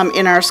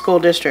in our school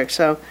district.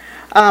 So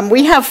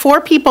we have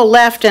 4 people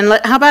left, and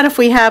how about if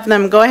we have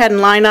them go ahead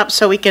and line up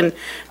so we can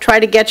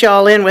try to get you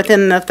all in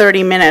within the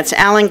 30 minutes.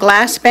 Alan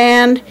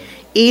Glassband,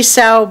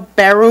 Esau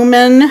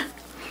Baruman,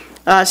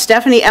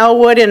 Stephanie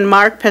Elwood, and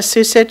Mark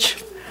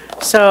Pesusic.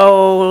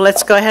 So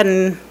let's go ahead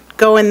and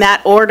go in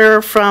that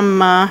order from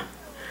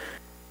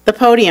the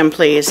podium,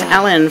 please.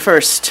 Alan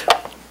first.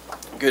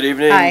 Good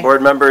evening, Hi.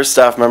 board members,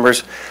 staff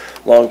members.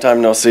 Long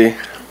time no see.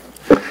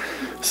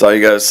 Saw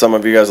you guys, some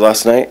of you guys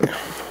last night.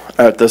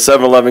 At the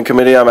 7-Eleven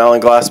committee, I'm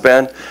Alan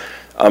Glassband.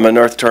 I'm a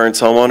North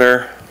Torrance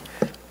homeowner.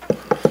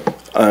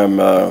 I'm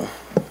a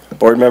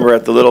board member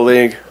at the Little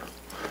League,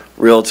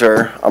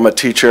 realtor. I'm a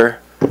teacher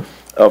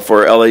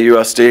for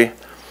LAUSD.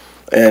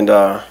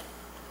 And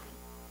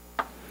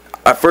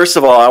first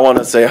of all, I want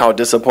to say how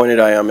disappointed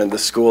I am in the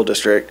school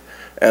district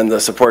and the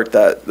support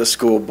that the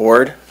school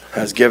board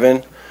has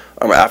given.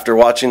 After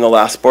watching the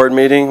last board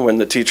meeting, when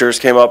the teachers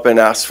came up and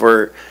asked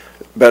for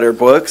better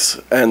books,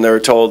 and they were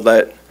told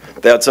that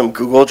they had some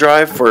Google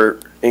Drive for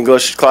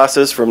English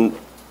classes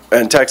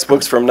and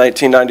textbooks from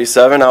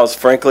 1997, I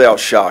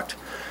was shocked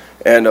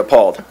and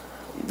appalled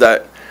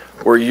that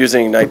we're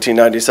using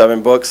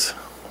 1997 books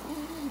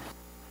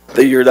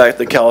the year that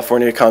the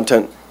California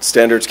content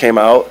standards came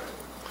out,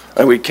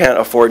 and we can't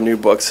afford new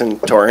books in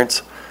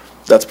Torrance.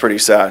 That's pretty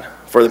sad.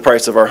 For the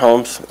price of our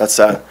homes, that's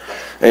sad.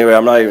 Anyway,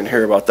 I'm not even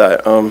here about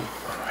that.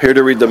 Here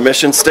to read the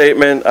mission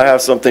statement. I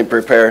have something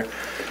prepared.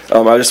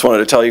 I just wanted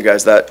to tell you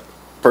guys that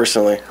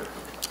personally.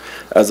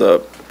 As a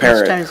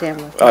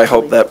parent, I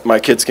hope that my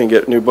kids can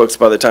get new books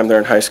by the time they're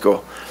in high school,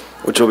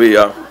 which will be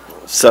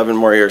 7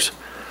 more years.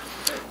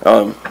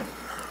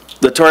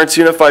 The Torrance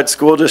Unified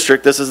School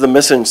District, this is the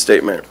mission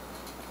statement,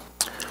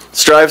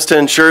 strives to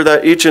ensure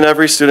that each and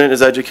every student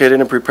is educated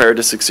and prepared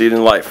to succeed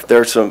in life. There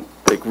are some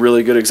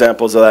really good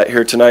examples of that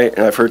here tonight,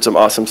 and I've heard some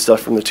awesome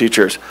stuff from the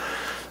teachers.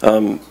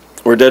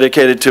 We're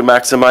dedicated to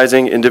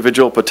maximizing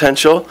individual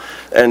potential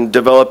and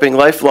developing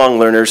lifelong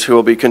learners who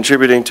will be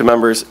contributing to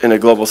members in a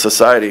global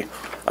society.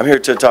 I'm here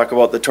to talk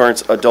about the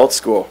Torrance Adult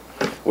School,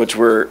 which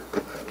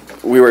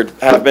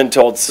have been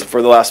told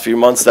for the last few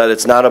months that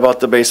it's not about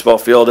the baseball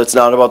field, it's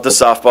not about the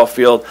softball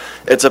field,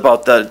 it's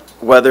about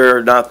whether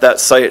or not that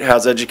site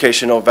has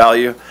educational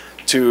value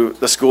to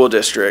the school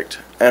district.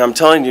 And I'm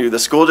telling you, the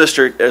school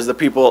district is the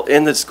people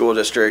in the school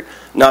district,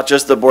 not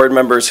just the board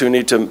members who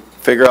need to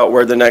figure out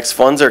where the next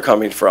funds are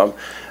coming from.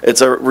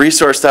 It's a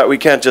resource that we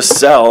can't just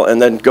sell and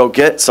then go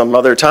get some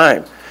other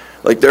time.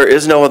 There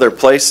is no other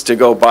place to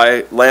go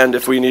buy land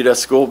if we need a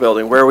school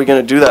building. Where are we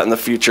going to do that in the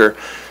future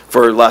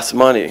for less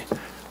money?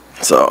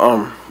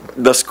 So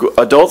the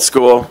adult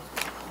school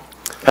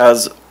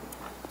has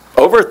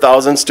over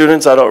 1,000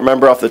 students. I don't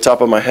remember off the top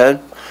of my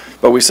head,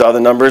 but we saw the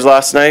numbers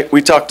last night.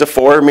 We talked to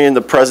 4, me and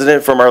the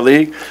president from our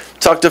league,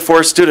 talked to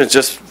 4 students,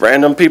 just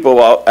random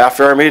people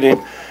after our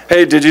meeting.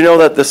 Hey, did you know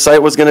that the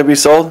site was going to be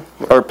sold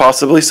or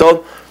possibly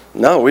sold?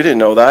 No, we didn't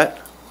know that.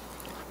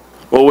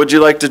 Well, would you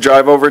like to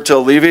drive over to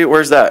Levy?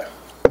 Where's that?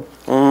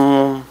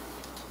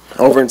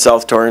 Over in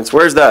South Torrance.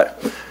 Where's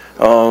that?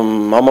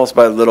 Almost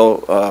by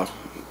Little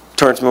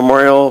Torrance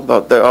Memorial,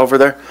 about there, over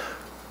there.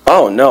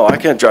 Oh no, I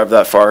can't drive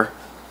that far.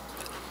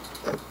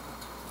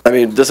 I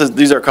mean,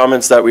 these are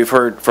comments that we've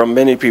heard from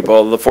many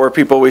people. The 4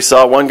 people we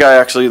saw, one guy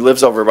actually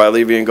lives over by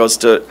Levy and goes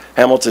to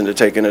Hamilton to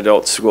take an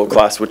adult school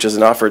class, which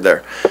isn't offered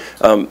there.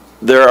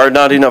 There are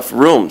not enough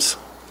rooms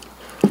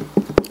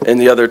in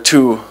the other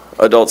 2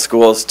 adult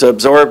schools to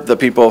absorb the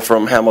people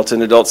from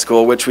Hamilton Adult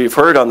School, which we've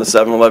heard on the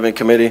 7-Eleven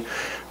committee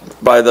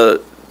by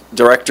the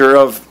director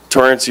of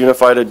Torrance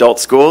Unified Adult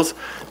Schools.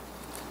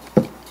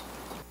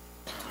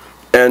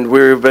 And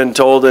we've been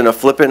told in a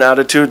flippant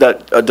attitude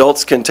that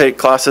adults can take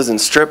classes in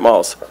strip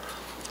malls,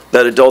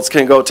 that adults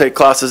can go take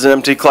classes in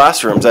empty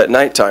classrooms at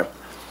nighttime.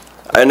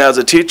 And as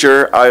a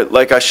teacher,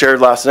 like I shared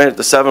last night at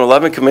the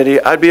 7-Eleven committee,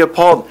 I'd be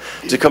appalled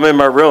to come in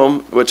my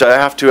room, which I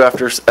have to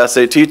after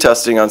SAT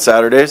testing on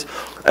Saturdays,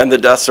 and the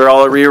desks are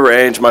all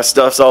rearranged, my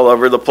stuff's all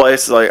over the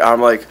place.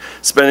 I'm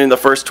spending the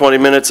first 20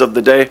 minutes of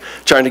the day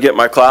trying to get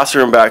my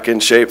classroom back in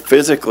shape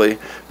physically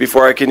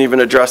before I can even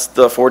address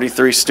the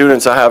 43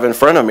 students I have in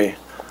front of me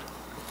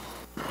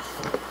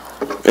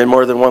in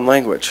more than one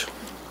language.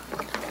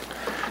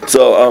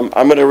 So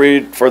I'm going to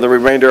read for the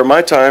remainder of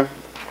my time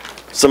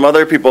some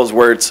other people's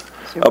words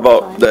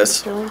about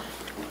this.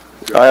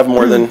 I have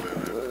more than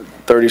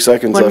 30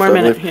 seconds left. One more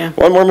minute, I believe. yeah.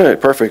 One more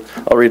minute, perfect.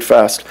 I'll read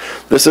fast.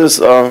 This is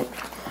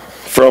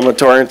from a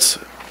Torrance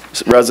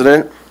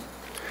resident.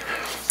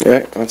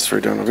 Yeah, let's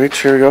read down the reach.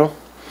 Here we go.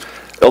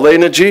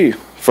 Elena G.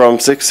 from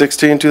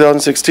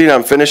 6/16/2016.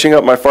 I'm finishing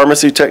up my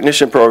pharmacy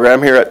technician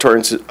program here at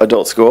Torrance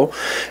Adult School,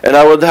 and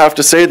I would have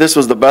to say this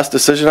was the best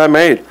decision I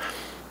made.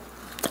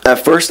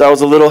 At first, I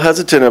was a little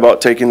hesitant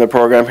about taking the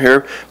program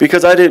here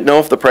because I didn't know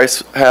if the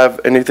price have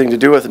anything to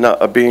do with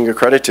not being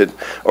accredited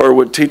or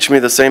would teach me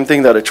the same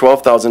thing that a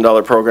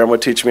 $12,000 program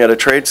would teach me at a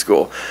trade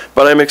school.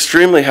 But I'm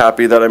extremely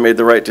happy that I made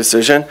the right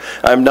decision.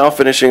 I'm now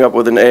finishing up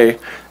with an A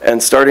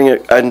and starting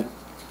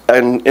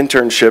an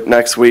internship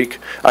next week.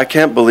 I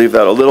can't believe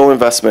that a little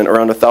investment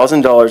around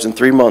 $1,000 in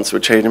 3 months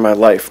would change my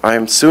life. I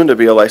am soon to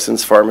be a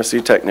licensed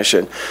pharmacy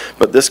technician,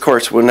 but this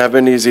course wouldn't have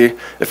been easy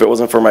if it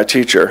wasn't for my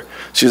teacher.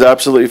 She's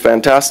absolutely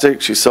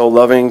fantastic. She's so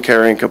loving,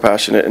 caring,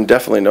 compassionate, and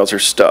definitely knows her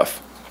stuff.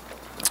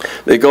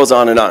 It goes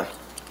on and on.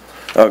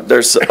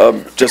 There's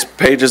just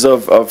pages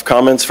of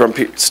comments from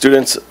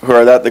students who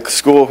are at the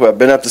school, who have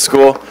been at the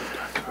school,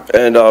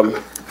 and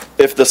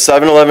if the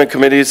 7-Eleven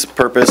committee's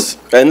purpose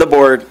and the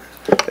board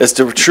is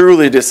to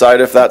truly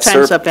decide if that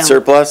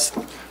surplus,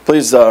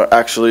 please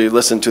actually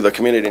listen to the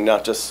community,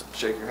 not just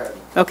shake your head.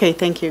 Okay,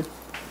 thank you.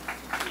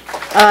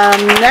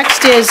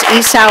 Next is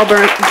Esau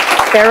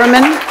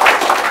Berriman.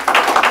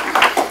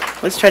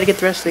 Let's try to get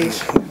the rest of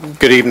these.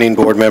 Good evening,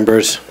 board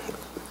members.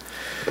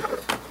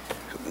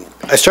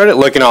 I started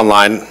looking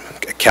online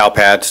at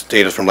CalPAD's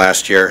data from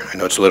last year. I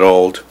know it's a little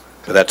old,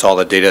 but that's all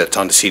the data that's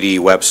on the CDE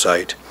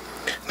website.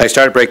 And I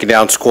started breaking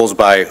down schools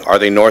by, are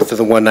they north of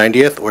the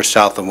 190th or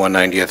south of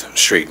 190th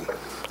Street?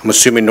 I'm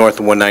assuming north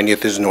of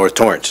 190th is North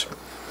Torrance.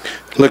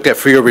 Looked at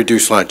free or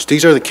reduced lunch.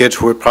 These are the kids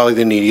who are probably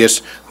the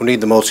neediest, who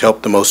need the most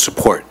help, the most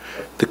support.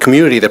 The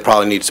community that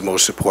probably needs the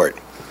most support.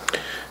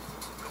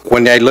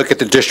 When I look at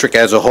the district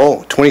as a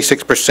whole,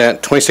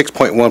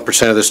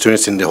 26.1% of the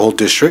students in the whole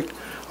district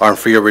are on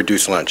free or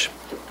reduced lunch.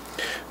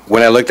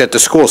 When I looked at the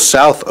schools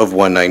south of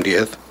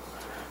 190th,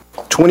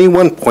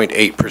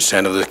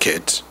 21.8% of the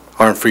kids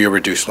are on free or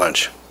reduced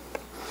lunch.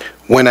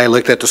 When I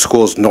looked at the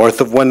schools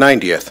north of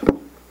 190th,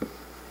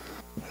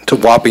 it's a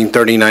whopping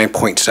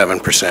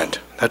 39.7%.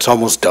 That's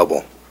almost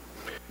double.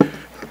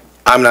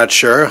 I'm not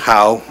sure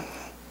how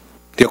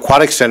the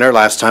aquatic center,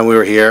 last time we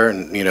were here,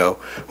 and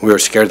we were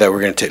scared that we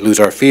were going to lose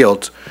our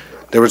fields,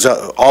 there was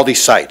all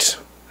these sites.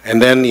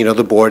 And then,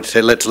 the board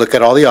said, let's look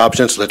at all the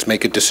options, let's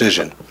make a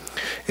decision.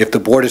 If the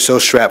board is so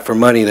strapped for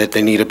money that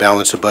they need to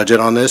balance a budget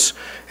on this,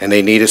 and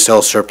they need to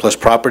sell surplus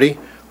property,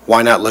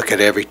 why not look at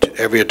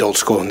every adult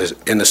school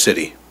in the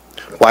city?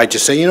 Why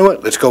just say, you know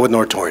what, let's go with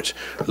North Torrance.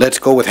 Let's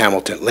go with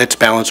Hamilton. Let's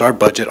balance our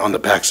budget on the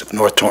backs of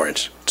North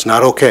Torrance. It's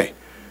not okay.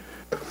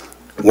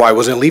 Why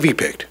wasn't Levy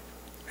picked?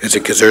 Is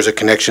it because there's a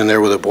connection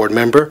there with a board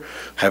member,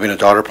 having a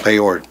daughter play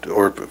or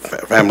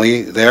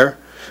family there?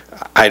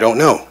 I don't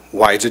know.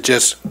 Why is it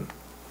just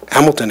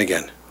Hamilton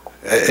again?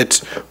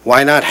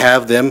 Why not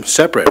have them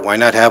separate? Why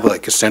not have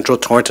like a central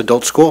Torrance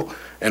adult school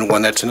and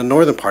one that's in the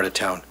northern part of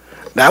town?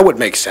 That would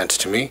make sense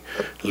to me.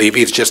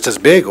 Levy is just as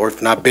big, or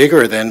if not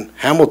bigger, than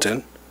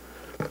Hamilton.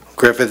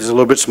 Griffith is a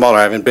little bit smaller.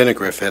 I haven't been to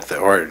Griffith,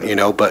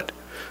 but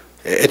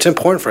it's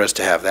important for us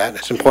to have that.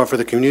 It's important for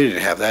the community to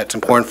have that. It's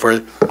important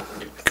for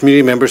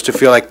community members to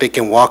feel like they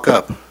can walk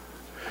up.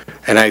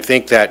 And I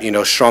think that,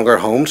 stronger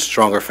homes,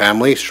 stronger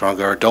families,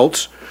 stronger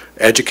adults,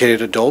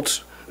 educated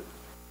adults,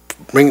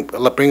 bring a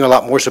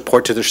lot more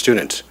support to their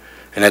students.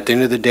 And at the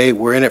end of the day,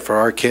 we're in it for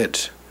our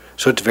kids.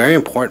 So it's very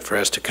important for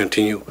us to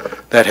continue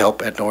that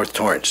help at North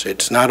Torrance.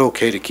 It's not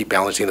okay to keep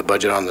balancing the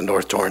budget on the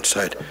North Torrance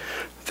side.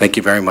 Thank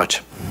you very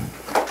much.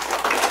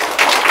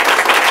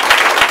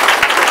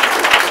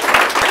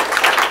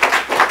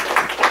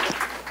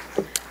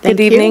 Good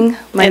evening.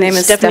 My name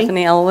is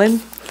Stephanie Elwood.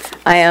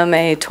 I am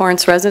a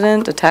Torrance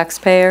resident, a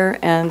taxpayer,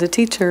 and a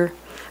teacher.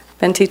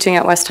 Been teaching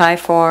at West High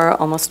for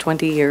almost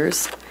 20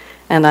 years,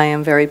 and I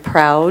am very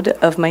proud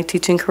of my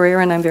teaching career,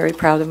 and I'm very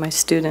proud of my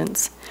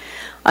students.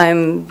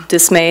 I'm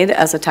dismayed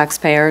as a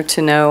taxpayer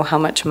to know how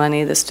much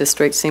money this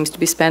district seems to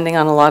be spending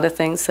on a lot of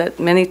things that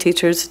many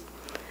teachers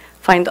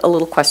find a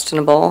little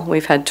questionable.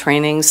 We've had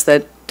trainings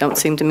that don't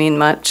seem to mean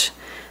much,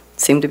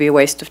 seem to be a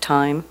waste of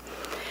time.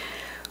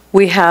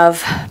 We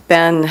have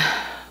been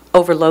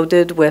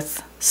overloaded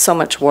with so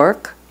much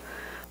work.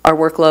 Our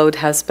workload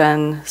has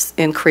been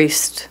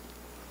increased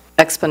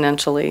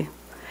exponentially,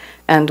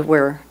 and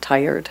we're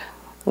tired.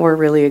 We're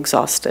really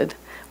exhausted.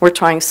 We're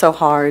trying so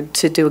hard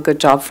to do a good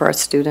job for our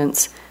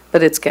students,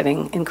 but it's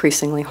getting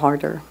increasingly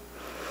harder.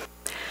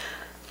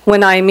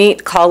 When I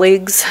meet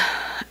colleagues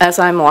as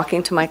I'm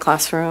walking to my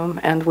classroom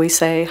and we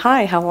say,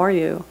 "Hi, how are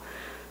you?"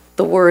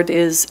 the word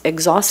is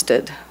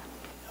exhausted.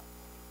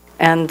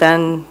 And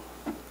then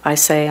I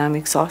say I'm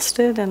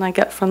exhausted, and I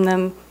get from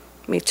them,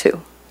 "Me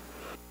too."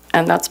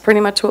 And that's pretty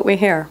much what we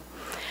hear.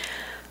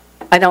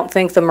 I don't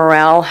think the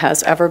morale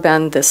has ever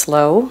been this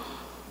low.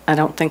 I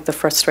don't think the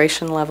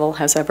frustration level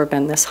has ever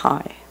been this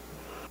high.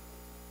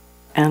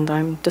 And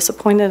I'm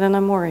disappointed and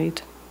I'm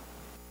worried.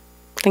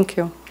 Thank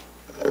you.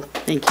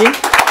 Thank you.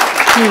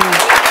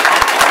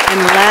 And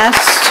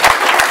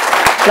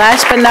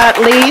last but not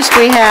least,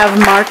 we have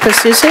Mark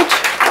Pasusic.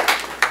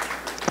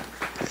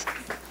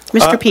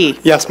 Mr. P.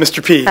 Yes,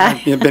 Mr. P.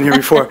 You've been here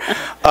before.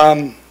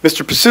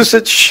 Mr.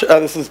 Pasusic,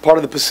 this is part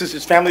of the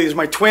Pasusic family. These are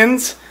my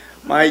twins.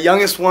 My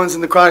youngest one's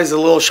in the crowd. He's a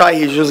little shy.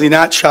 He's usually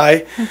not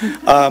shy.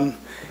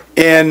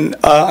 And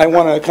I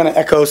want to kind of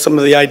echo some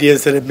of the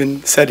ideas that have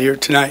been said here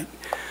tonight.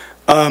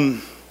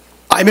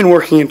 I've been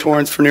working in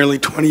Torrance for nearly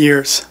 20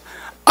 years.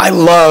 I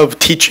love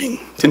teaching.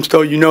 Tim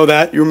Stowe, you know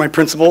that. You were my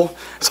principal.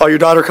 Saw your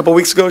daughter a couple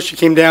weeks ago. She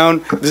came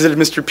down, visited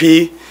Mr.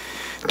 P.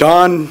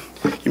 Dawn,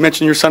 you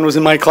mentioned your son was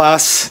in my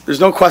class. There's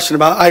no question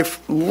about it.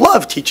 I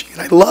love teaching,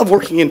 and I love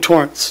working in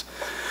Torrance.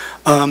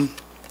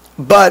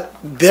 But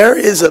there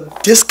is a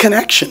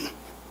disconnection,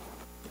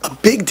 a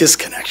big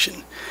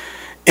disconnection.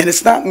 And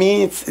it's not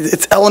me,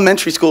 it's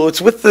elementary school.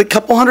 It's with the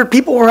couple hundred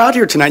people who are out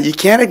here tonight. You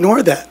can't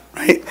ignore that,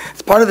 right?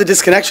 It's part of the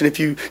disconnection if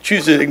you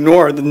choose to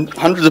ignore the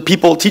hundreds of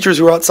people, teachers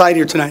who are outside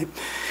here tonight.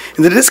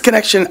 And the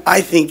disconnection,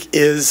 I think,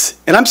 is,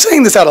 and I'm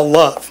saying this out of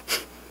love.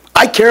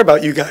 I care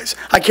about you guys.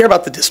 I care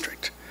about the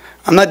district.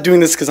 I'm not doing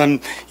this because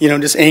I'm,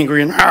 just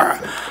angry and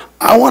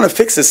I want to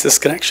fix this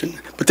disconnection.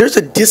 But there's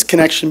a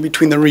disconnection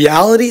between the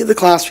reality of the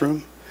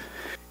classroom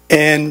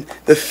and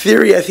the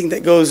theory, I think,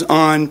 that goes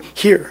on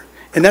here.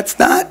 And that's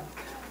not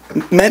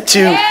meant to,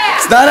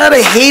 it's not out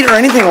of hate or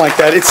anything like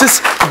that. It's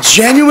just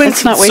genuine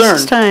concern. Let's not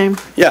waste time.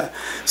 Yeah.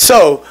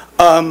 So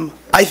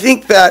I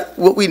think that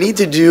what we need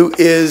to do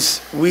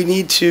is we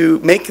need to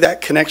make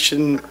that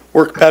connection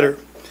work better.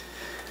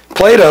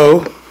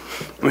 Plato,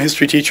 my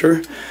history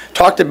teacher,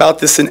 talked about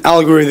this in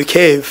Allegory of the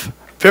Cave.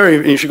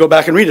 You should go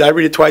back and read it. I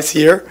read it twice a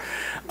year.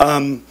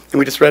 And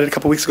we just read it a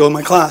couple weeks ago in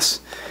my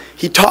class.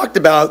 He talked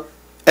about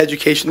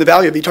education, the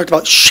value of it. He talked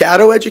about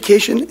shadow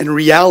education and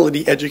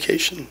reality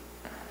education.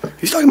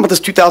 He's talking about this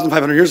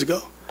 2,500 years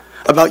ago,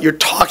 about you're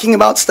talking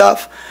about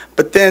stuff,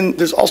 but then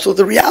there's also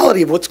the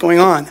reality of what's going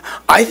on.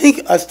 I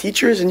think us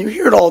teachers, and you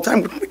hear it all the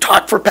time, we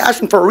talk for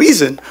passion for a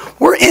reason.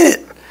 We're in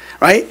it,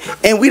 right?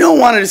 And we don't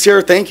want to just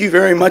hear, thank you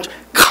very much.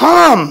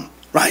 Come,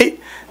 right?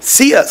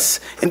 See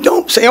us. And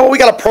don't say, oh, we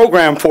got a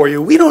program for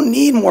you. We don't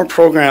need more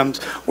programs.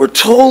 We're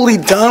totally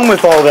done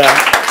with all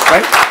that,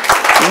 right?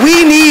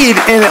 We need,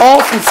 in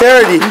all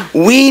sincerity,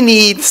 we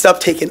need stuff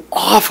taken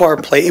off our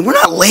plate. And we're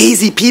not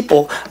lazy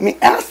people. I mean,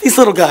 ask these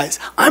little guys.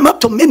 I'm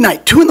up till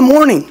midnight, 2 in the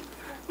morning,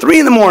 3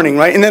 in the morning,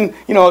 right? And then,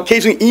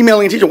 occasionally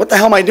emailing a teacher, what the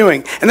hell am I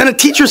doing? And then a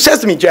teacher says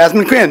to me,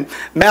 Jasmine Quinn,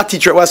 math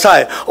teacher at West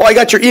High, oh, I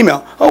got your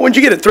email. Oh, when'd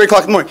you get it? 3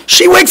 o'clock in the morning.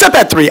 She wakes up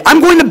at 3. I'm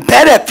going to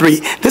bed at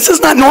 3. This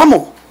is not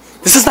normal.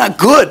 This is not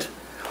good.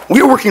 We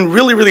are working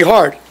really, really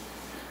hard,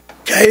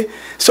 okay?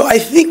 So I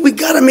think we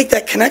got to make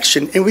that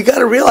connection, and we got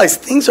to realize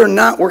things are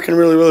not working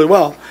really, really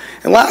well.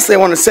 And lastly, I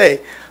want to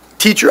say,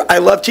 teacher, I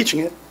love teaching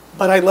it,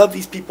 but I love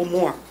these people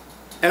more.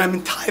 And I'm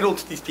entitled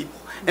to these people,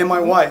 and my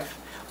wife.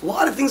 A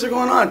lot of things are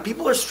going on.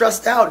 People are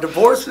stressed out.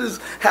 Divorces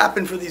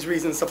happen for these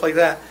reasons, stuff like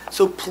that.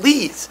 So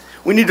please,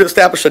 we need to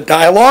establish a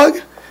dialogue,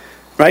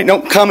 right?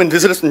 Don't come and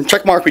visit us and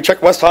check mark. We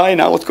check West High,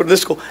 now let's go to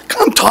this school.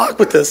 Come talk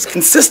with us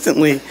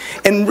consistently.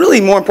 And really,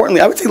 more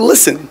importantly, I would say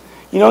listen.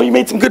 You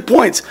made some good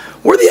points.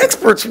 We're the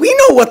experts. We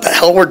know what the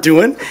hell we're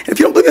doing. And if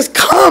you don't believe us,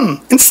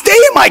 come and stay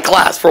in my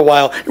class for a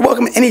while. You're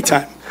welcome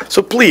anytime.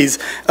 So please,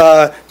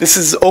 this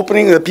is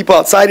opening the people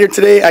outside here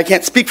today. I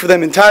can't speak for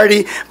them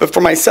entirety, but for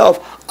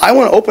myself, I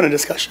want to open a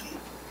discussion.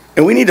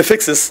 And we need to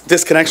fix this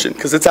disconnection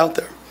because it's out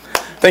there.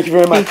 Thank you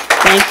very much.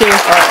 Thank you. All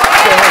right,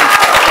 go ahead.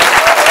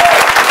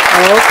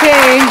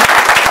 Okay.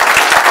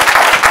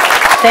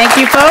 Thank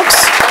you,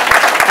 folks.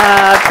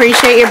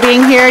 Appreciate you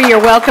being here. You're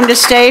welcome to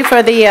stay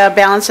for the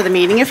balance of the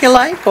meeting if you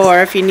like,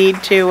 or if you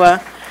need to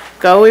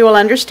go, we will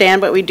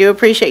understand, but we do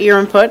appreciate your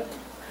input.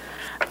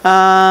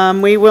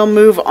 We will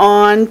move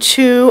on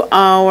to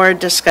our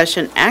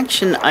discussion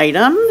action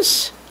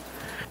items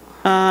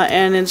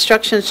and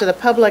instructions to the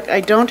public. I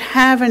don't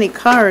have any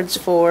cards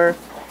for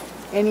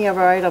any of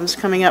our items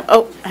coming up.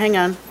 Oh, hang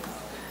on.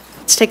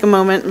 Let's take a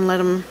moment and let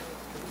them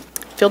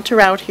filter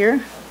out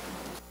here.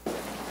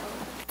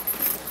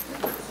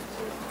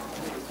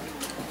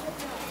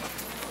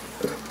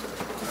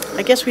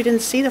 I guess we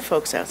didn't see the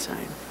folks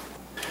outside.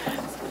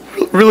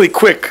 Really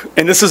quick,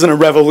 and this isn't a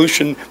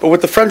revolution, but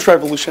with the French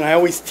Revolution, I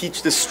always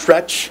teach this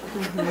stretch.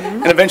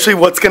 And eventually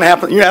what's going to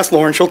happen, you ask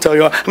Lauren, she'll tell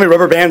you how many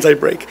rubber bands I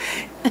break.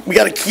 We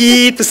got to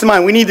keep this in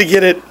mind. We need to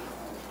get it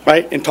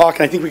right and talk,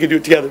 and I think we can do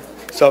it together.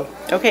 So,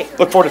 okay.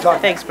 Look forward to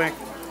talking. Thanks, Mark.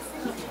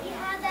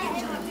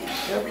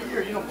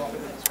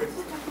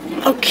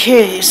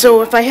 Okay,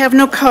 so if I have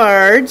no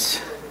cards,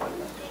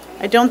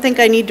 I don't think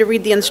I need to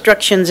read the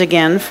instructions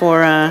again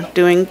for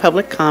doing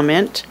public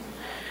comment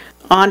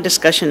on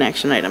discussion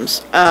action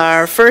items.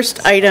 Our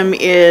first item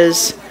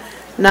is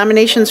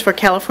nominations for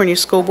California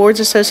School Boards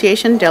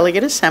Association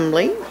Delegate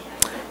Assembly.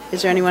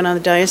 Is there anyone on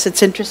the dais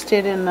that's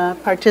interested in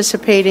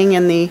participating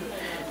in the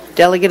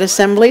Delegate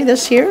Assembly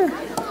this year?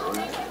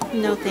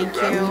 No, thank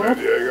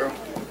you.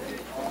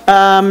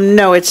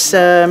 No, it's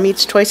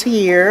meets twice a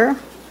year.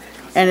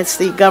 and it's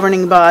the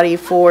governing body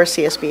for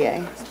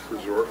CSBA.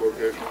 Resort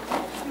location?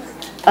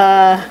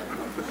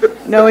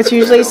 No, it's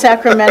usually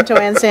Sacramento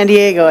and San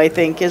Diego, I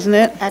think, isn't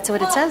it? That's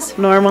what it says.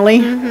 Normally?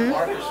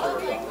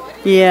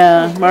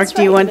 Yeah. Mark,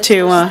 do you want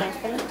to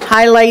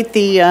highlight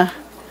the...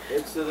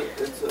 It's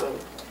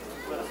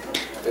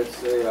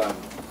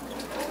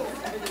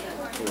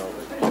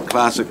a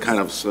classic kind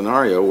of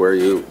scenario where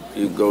you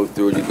go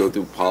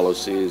through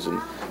policies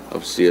and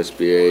of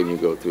CSBA, and you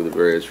go through the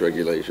various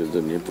regulations,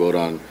 and you vote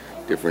on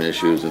different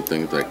issues and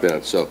things like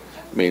that. So,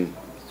 I mean,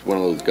 it's one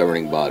of those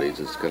governing bodies.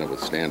 It's kind of a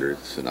standard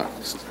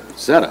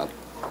setup,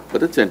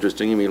 but it's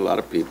interesting. You meet a lot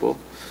of people,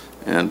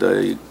 and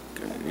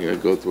you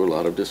go through a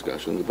lot of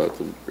discussions about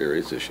the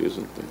various issues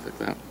and things like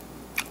that.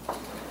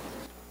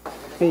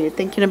 Are you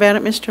thinking about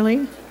it, Mr.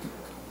 Lee?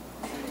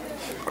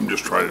 I'm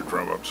just trying to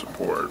drum up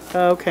support.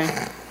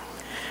 Okay.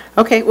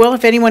 Okay, well,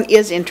 if anyone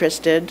is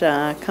interested,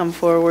 come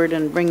forward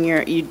and bring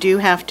you do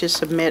have to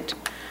submit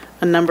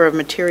a number of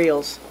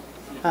materials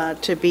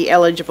to be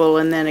eligible,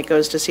 and then it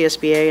goes to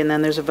CSBA, and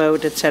then there's a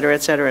vote, et cetera,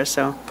 et cetera.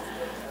 So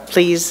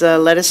please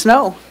let us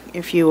know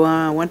if you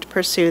want to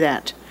pursue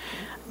that.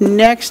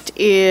 Next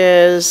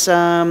is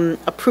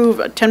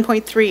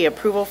 10.3,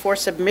 approval for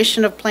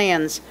submission of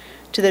plans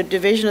to the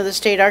Division of the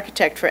State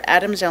Architect for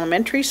Adams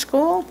Elementary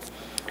School,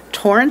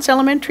 Torrance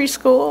Elementary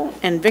School,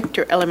 and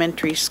Victor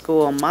Elementary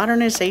School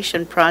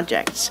modernization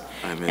projects.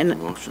 I make a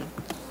motion.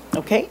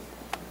 Okay.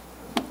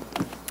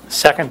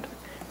 Second.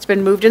 It's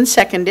been moved and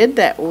seconded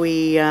that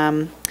we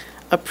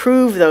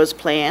approve those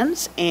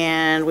plans,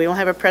 and we will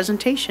have a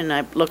presentation,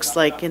 it looks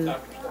like,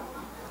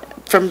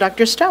 from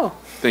Dr. Stowe.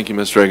 Thank you,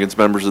 Ms. Reagans,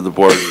 members of the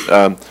board.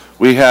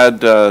 We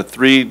had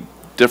 3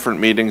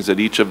 different meetings at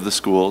each of the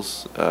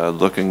schools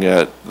looking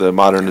at the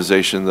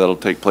modernization that'll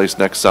take place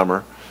next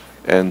summer.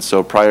 And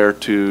so prior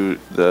to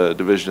the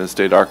Division of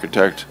State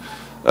Architect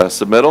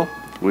submittal,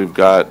 we've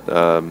got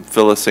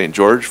Phyllis St.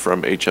 George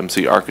from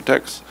HMC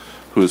Architects,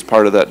 who is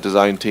part of that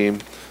design team.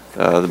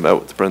 They met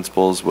with the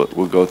principals.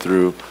 We'll go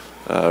through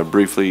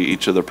briefly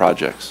each of the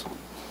projects.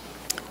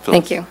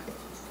 Phyllis. Thank you.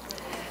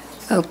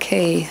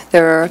 Okay,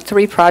 there are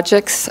 3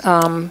 projects,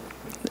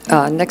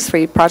 next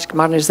 3 project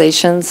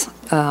modernizations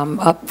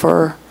up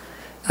for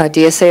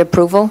DSA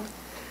approval.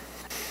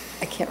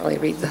 I can't really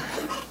read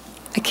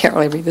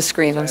the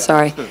screen, I'm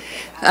sorry. Yeah,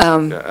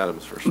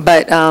 Adams first.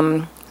 But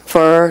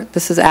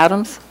this is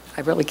Adams.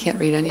 I really can't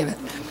read any of it.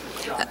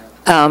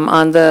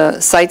 On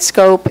the site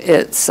scope,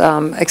 it's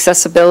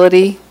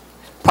accessibility,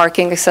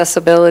 parking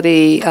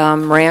accessibility,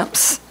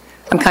 ramps.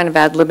 I'm kind of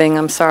ad-libbing,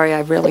 I'm sorry,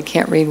 I really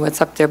can't read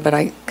what's up there, but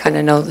I kind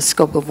of know the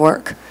scope of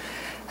work.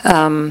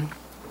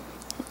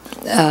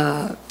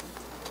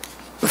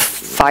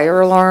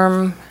 Fire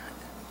alarm.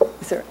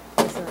 Is there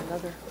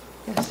another?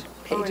 Yes.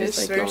 Oh,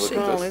 it's very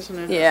small, isn't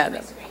it?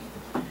 Yeah.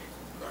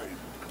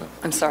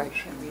 I'm sorry.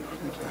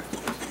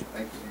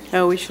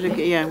 Oh, we should have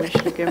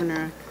given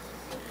her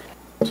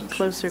a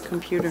closer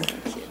computer.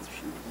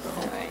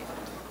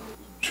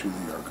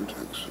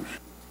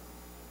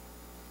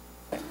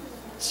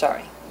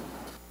 Sorry.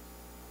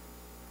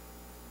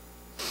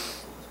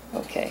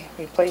 Okay,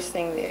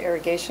 replacing the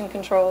irrigation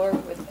controller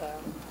with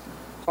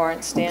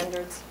Torrance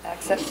standards,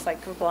 access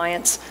site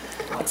compliance,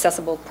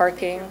 accessible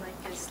parking.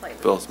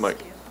 Phyllis,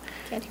 Mike.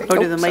 Oh,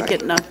 did the mic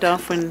get knocked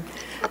off when?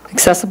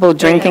 Accessible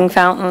drinking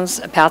fountains,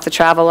 path of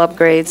travel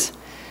upgrades,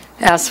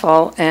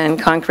 asphalt and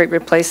concrete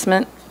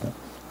replacement,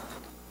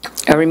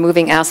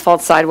 removing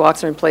asphalt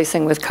sidewalks and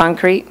replacing with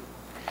concrete,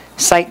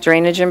 site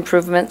drainage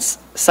improvements,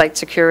 site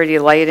security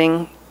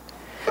lighting,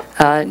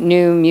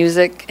 new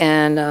music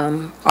and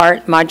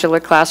art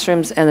modular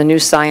classrooms, and the new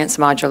science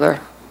modular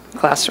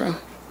classroom.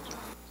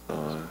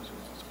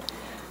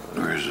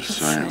 Where's the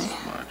science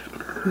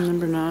modular?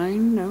 Number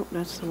 9, nope,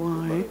 that's the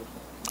Y.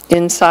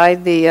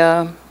 Inside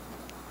the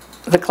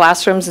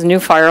classrooms, the new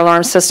fire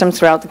alarm system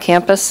throughout the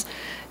campus,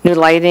 new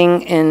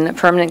lighting in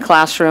permanent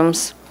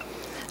classrooms,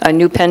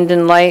 new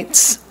pendant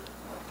lights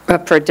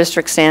per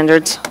district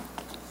standards,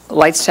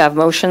 lights to have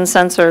motion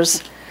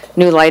sensors,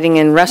 new lighting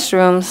in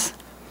restrooms,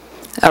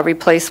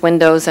 replace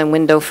windows and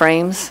window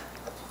frames.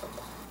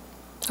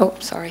 Oh,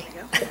 sorry.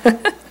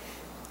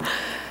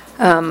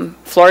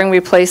 Flooring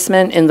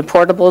replacement in the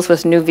portables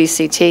with new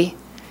VCT,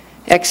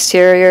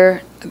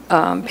 exterior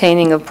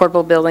painting of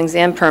portable buildings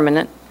and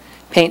permanent,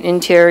 paint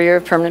interior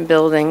permanent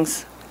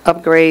buildings,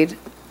 upgrade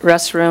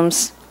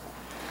restrooms,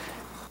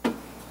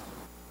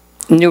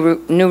 new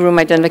room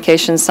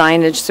identification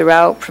signage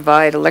throughout,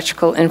 provide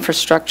electrical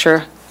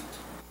infrastructure,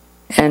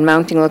 and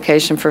mounting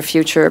location for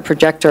future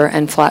projector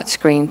and flat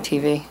screen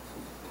TV.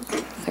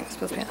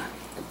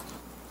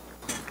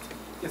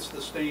 It's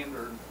the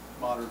standard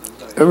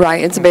modernization.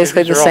 Right, it's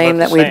basically the same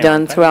that we've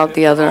done throughout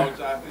the other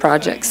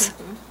projects.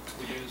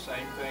 We do the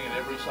same thing at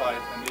every site,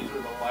 and these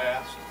are the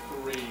last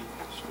 3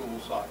 school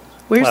sites.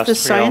 Where's the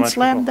science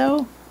lab,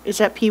 though? Is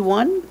that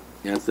P1?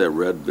 Yeah, it's that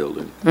red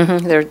building.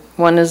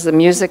 Mm-hmm. One is the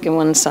music and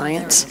one is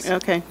science.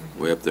 Okay.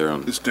 Way up there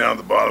on. It's down at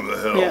the bottom of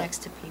the hill. Yeah.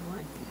 Next to P1.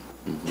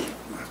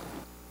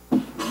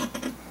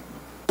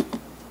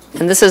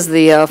 And this is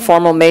the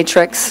formal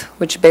matrix,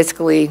 which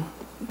basically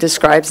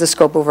describes the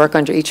scope of work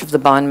under each of the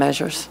bond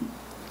measures.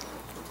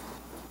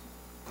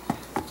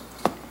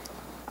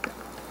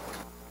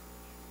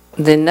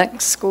 The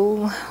next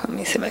school, let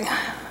me see if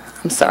I,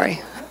 I'm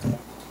sorry.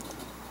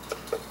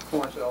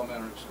 Torrance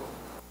Elementary School.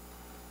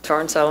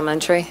 Torrance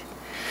Elementary.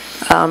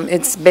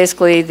 It's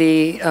basically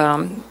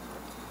the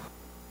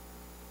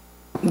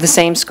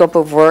same scope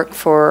of work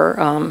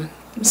for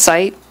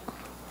site.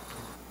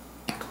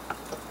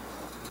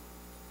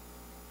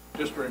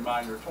 Just a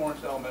reminder,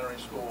 Torrance Elementary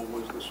School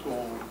was the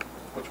school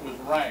which was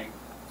ranked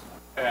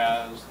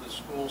as the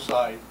school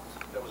site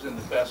that was in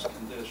the best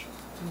condition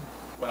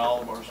when all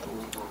of our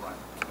schools were ranked.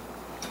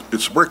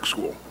 It's a brick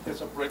school.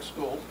 It's a brick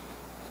school.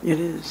 It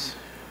is.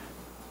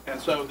 And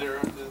so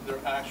there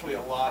actually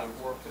a lot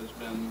of work has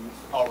been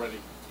already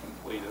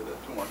completed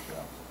at Torrance.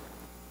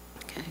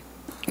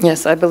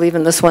 Yes, I believe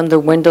in this one, the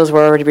windows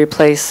were already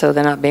replaced, so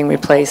they're not being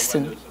replaced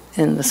in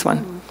this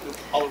one.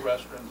 All the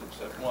restrooms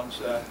except one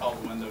set, all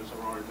the windows have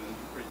already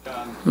been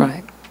redone.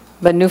 Right.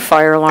 But new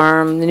fire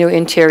alarm, the new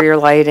interior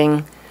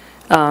lighting,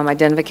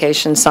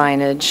 identification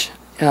signage,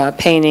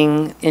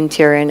 painting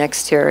interior and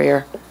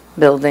exterior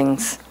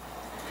buildings,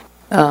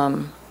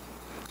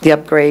 the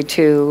upgrade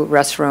to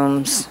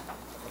restrooms.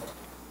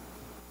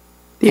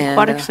 The and,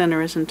 aquatic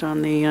center isn't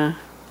on the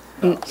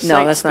no,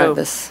 site that's scope. not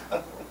this.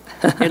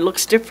 It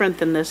looks different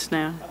than this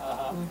now.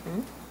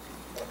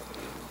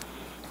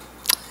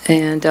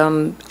 And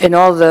in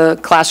all the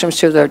classrooms,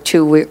 too, there are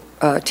two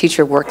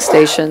teacher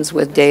workstations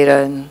with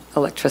data and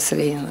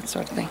electricity and that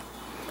sort of thing.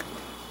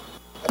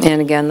 And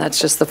again, that's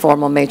just the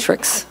formal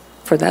matrix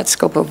for that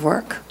scope of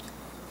work.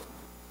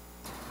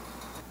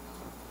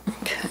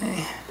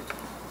 Okay.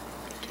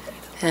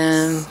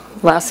 And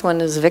last one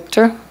is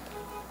Victor.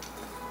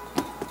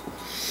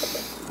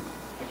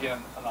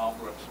 Again, an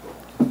all-brick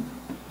school.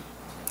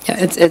 Yeah,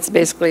 it's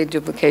basically a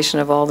duplication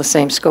of all the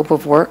same scope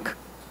of work.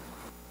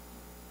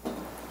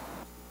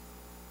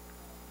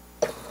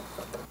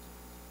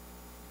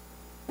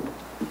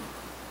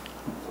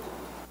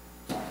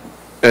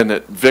 And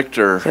at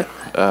Victor,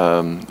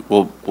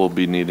 we'll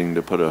be needing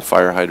to put a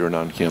fire hydrant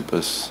on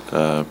campus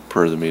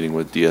per the meeting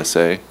with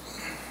DSA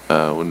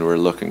when we're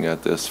looking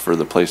at this for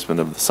the placement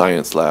of the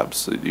science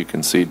labs that you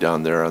can see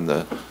down there on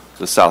the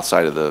south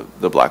side of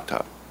the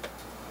blacktop.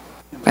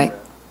 Right.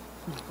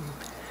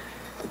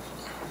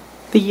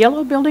 The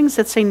yellow buildings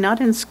that say not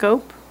in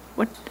scope,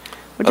 what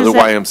The does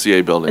that?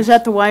 YMCA buildings. Is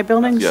that the Y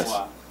buildings? Yes.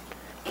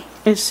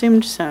 I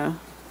assumed so.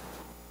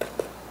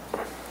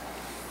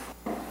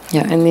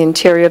 Yeah, and the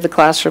interior of the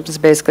classroom is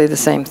basically the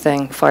same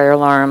thing, fire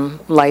alarm,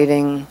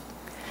 lighting,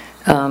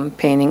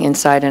 painting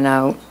inside and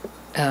out,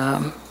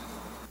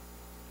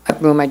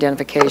 room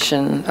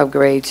identification,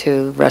 upgrade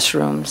to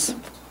restrooms,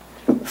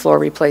 floor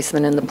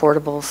replacement in the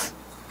portables,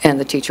 and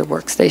the teacher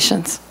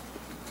workstations.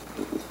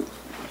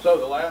 So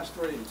the last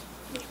three.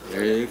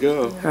 There you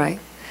go. Right.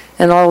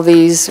 And all of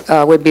these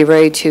would be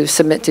ready to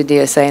submit to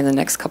DSA in the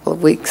next couple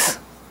of weeks,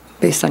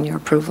 based on your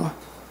approval.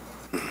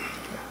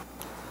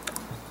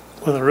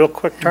 With a real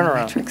quick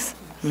turnaround. Matrix.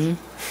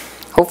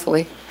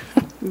 Hopefully.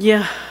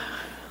 Yeah.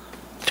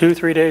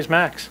 2-3 days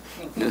max.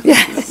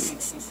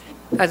 Yes.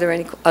 Are there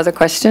any other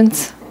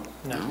questions?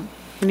 No.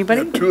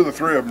 Anybody? Yeah, 2 of the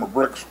 3 of them are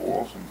brick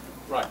schools.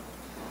 Right.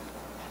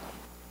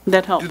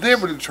 That helps. Did they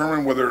ever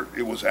determine whether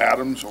it was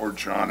Adams or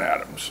John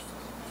Adams?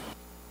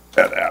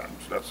 Ed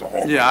Adams, that's the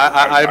whole. Yeah,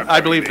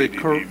 I believe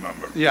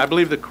I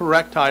believe the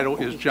correct title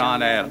is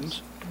John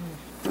Adams.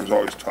 There was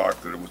always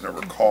talk that it was never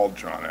called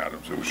John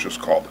Adams, it was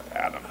just called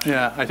Adams.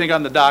 Yeah, I think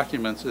on the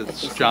documents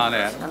it's John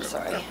Adams. I'm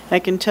sorry. I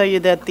can tell you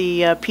that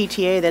the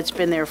PTA that's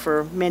been there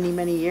for many,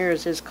 many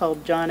years is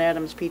called John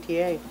Adams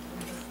PTA.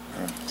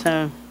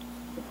 So.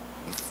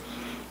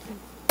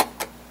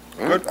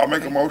 Good, I'll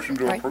make a motion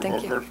to All right, approve. thank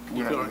Of you. course,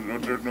 we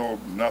don't, there's no,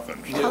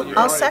 nothing.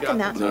 I'll second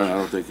that. No, I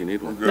don't think you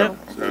need one. We're good,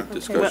 It's okay.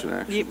 discussion Well,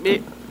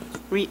 action.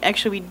 we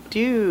actually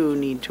do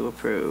need to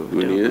approve, Do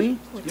we don't need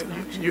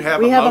we? You have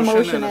We a have a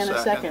motion motion and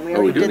a second. We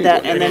Oh, we already do did need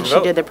that, to and then vote.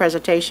 she did the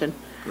presentation.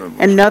 Good.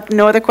 And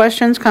no other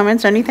questions,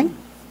 comments, anything?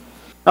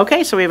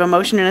 Okay, so we have a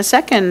motion and a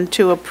second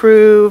to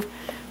approve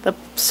the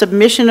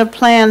submission of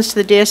plans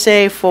to the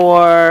DSA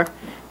for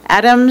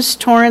Adams,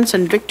 Torrance,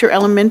 and Victor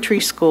Elementary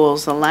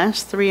Schools, the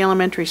last 3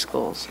 elementary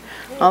schools.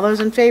 All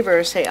those in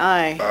favor, say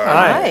aye.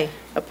 Aye.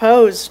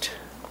 Opposed?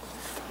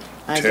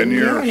 Ayes 10 and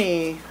years.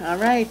 unanimous. All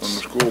right. On the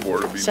school board,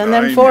 it'd be Send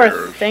 9 them forth.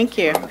 years. Thank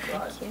you.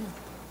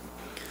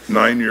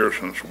 9 years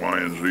since Y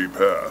and Z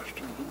passed.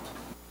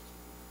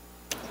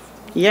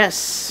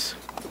 Yes.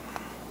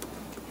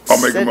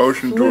 I'll make a Set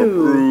motion to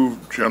flew.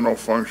 approve general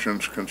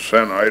functions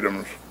consent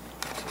items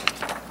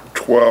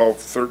 12,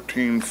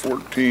 13,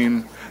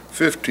 14,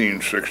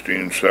 15,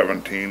 16,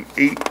 17,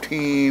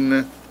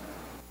 18.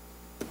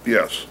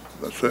 Yes,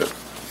 that's it.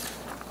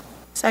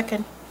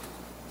 Second.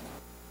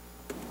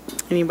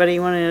 Anybody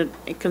want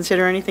to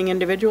consider anything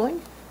individually?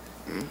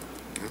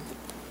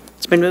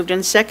 It's been moved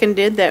and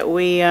seconded that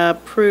we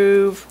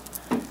approve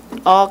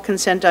all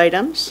consent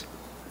items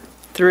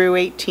through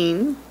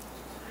 18.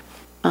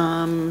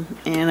 And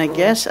I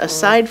guess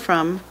aside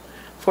from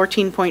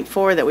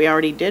 14.4 that we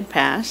already did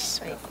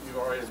pass.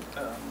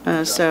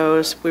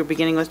 So we're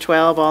beginning with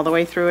 12 all the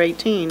way through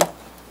 18.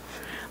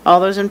 All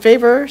those in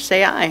favor,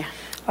 say aye.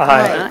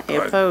 Aye. Aye.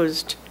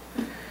 Opposed?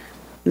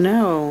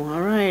 No.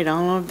 All right,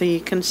 all of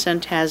the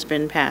consent has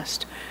been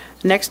passed.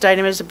 Next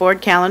item is the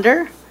board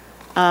calendar.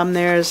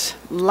 There's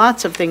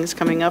lots of things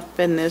coming up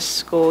in this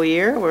school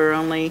year. We're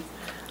only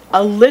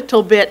a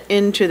little bit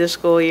into the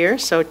school year,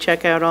 so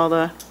check out all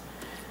the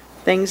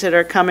things that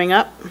are coming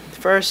up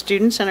for our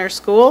students and our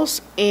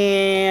schools.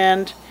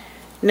 And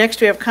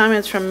next we have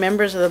comments from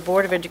members of the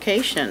Board of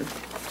Education.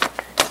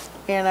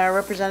 And our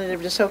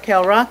representative to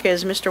SoCal Rock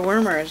is Mr.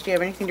 Wormers. Do you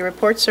have anything to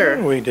report, sir?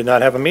 We did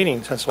not have a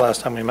meeting since the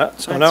last time we met,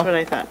 so no. That's what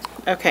I thought.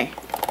 Okay.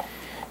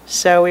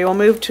 So we will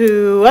move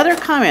to other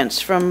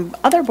comments from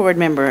other board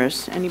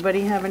members.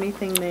 Anybody have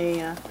anything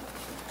they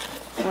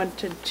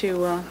wanted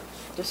to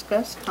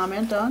discuss,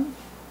 comment on?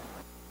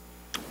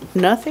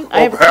 Nothing?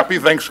 Well, happy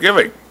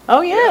Thanksgiving.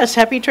 Oh, yes.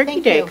 Happy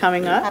Turkey Day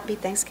coming up. Happy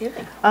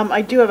Thanksgiving.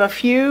 I do have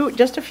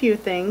just a few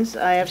things.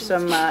 I have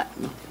some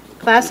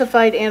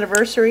classified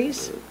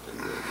anniversaries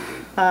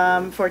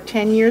for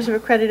 10 years of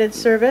accredited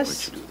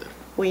service.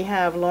 We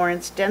have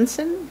Lawrence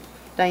Denson,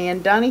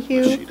 Diane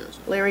Donahue,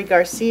 Larry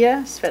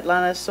Garcia,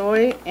 Svetlana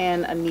Soy,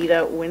 and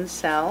Anita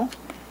Winsell.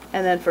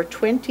 And then for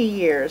 20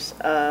 years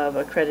of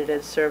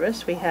accredited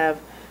service, we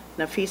have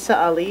Nafisa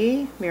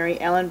Ali,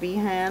 Mary Ellen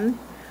Behan,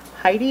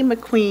 Heidi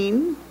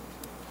McQueen,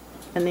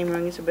 and name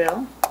rings a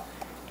bell,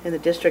 in the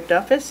district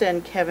office,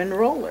 and Kevin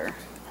Roller.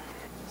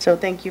 So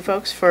thank you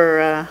folks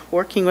for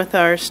working with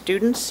our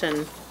students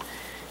and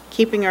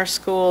keeping our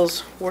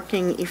schools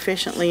working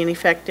efficiently and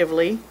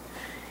effectively.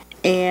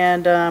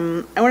 And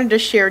I wanted to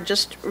share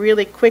just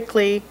really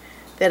quickly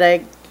that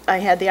I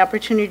had the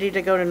opportunity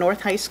to go to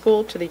North High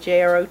School to the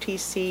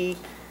JROTC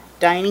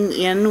Dining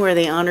Inn where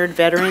they honored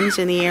veterans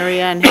in the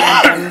area and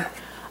had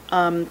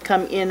them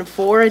come in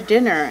for a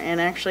dinner and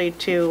actually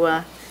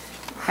to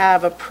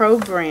have a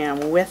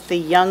program with the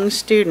young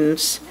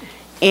students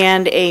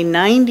and a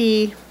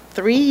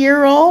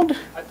 93-year-old?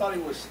 I thought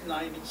he was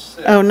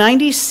 96. Oh,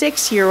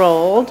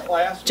 96-year-old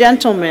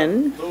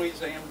gentleman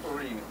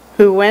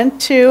who went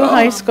to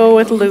high school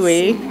with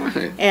Louis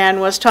and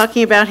was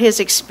talking about his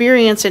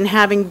experience in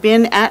having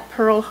been at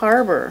Pearl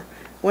Harbor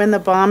when the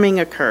bombing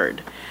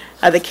occurred.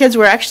 The kids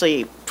were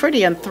actually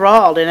pretty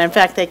enthralled, and in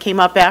fact they came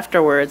up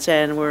afterwards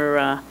and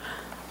were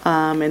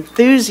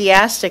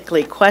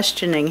enthusiastically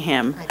questioning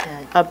him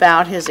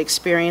about his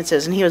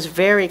experiences, and he was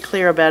very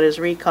clear about his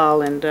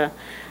recall and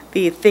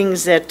the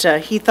things that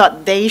he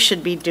thought they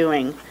should be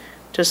doing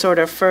to sort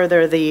of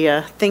further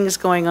the things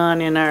going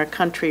on in our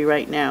country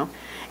right now.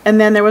 And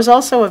then there was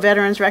also a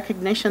Veterans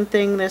Recognition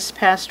thing this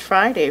past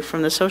Friday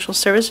from the Social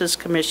Services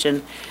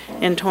Commission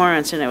in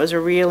Torrance, and it was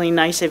a really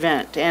nice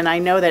event. And I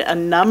know that a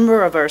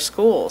number of our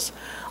schools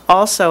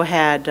also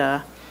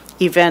had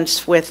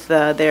events with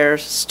their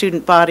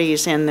student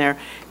bodies and their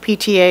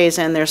PTAs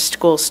and their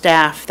school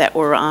staff that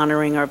were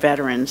honoring our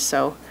veterans.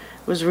 So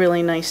it was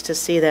really nice to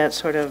see that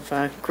sort of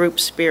group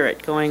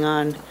spirit going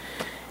on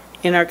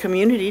in our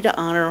community to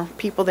honor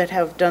people that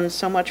have done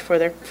so much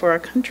for our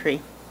country.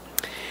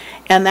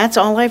 And that's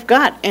all I've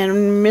got.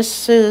 And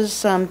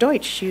Mrs.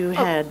 Deutsch, you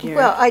had your...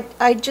 Well,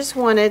 I just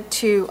wanted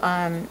to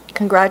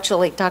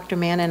congratulate Dr.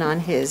 Mannon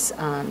on his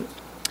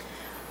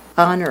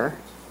honor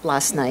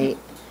last night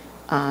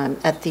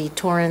at the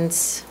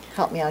Torrance,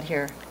 help me out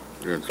here.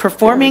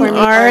 Performing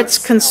Arts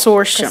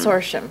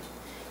Consortium.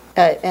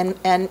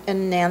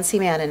 And Nancy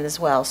Mannon as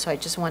well. So I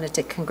just wanted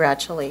to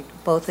congratulate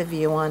both of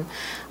you on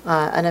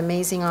an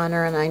amazing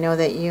honor, and I know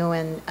that you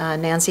and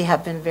Nancy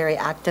have been very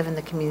active in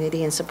the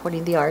community and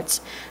supporting the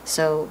arts,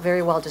 so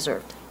very well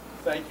deserved.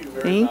 Thank you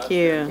very much. Thank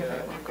you.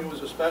 It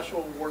was a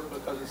special award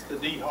because it's the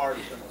D.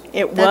 Hardison Award.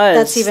 It was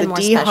that's even the more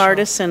D. special.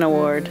 Hardison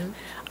Award.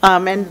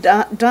 And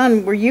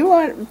Don, were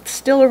you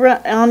still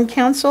on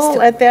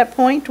council at that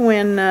point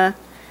when the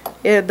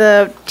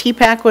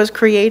TPAC was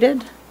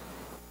created?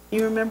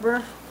 You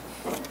remember?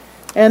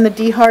 And the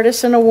D.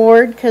 Hardison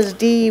Award, because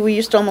we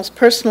used to almost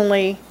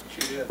personally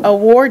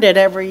award it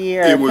every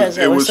year because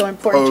it was so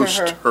important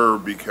to her.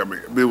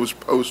 It was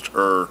post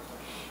her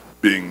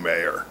being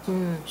mayor.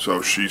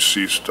 So she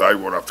ceased, I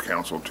went off the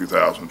council in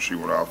 2000, she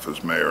went off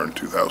as mayor in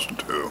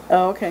 2002.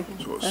 Oh, okay.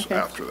 So it was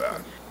after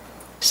that.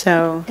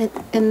 So.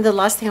 And the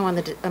last thing I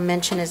wanted to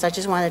mention is I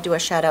just want to do a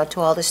shout out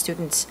to all the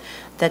students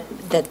that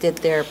did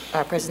their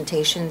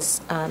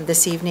presentations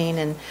this evening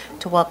and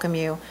to welcome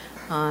you.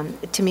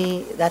 To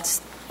me,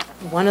 that's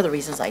one of the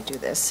reasons I do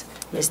this,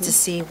 is to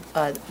see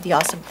the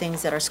awesome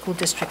things that our school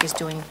district is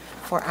doing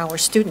for our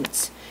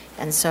students.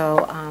 And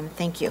so,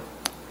 thank you.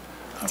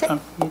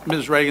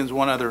 Ms. Reagan's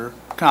one other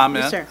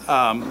comment. Yes,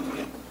 sir.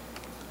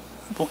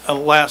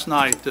 Last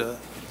night,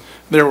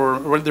 there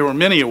were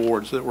many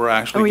awards that were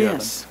actually given.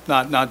 Yes.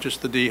 Not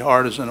just the D.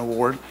 Hardison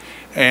Award.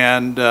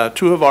 And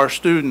two of our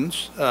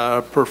students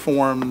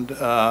performed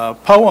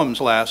poems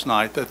last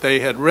night that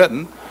they had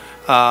written.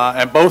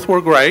 And both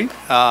were great.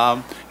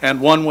 And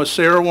one was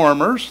Sarah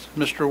Wormers,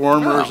 Mr.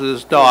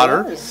 Wormers'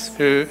 daughter,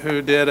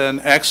 who did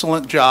an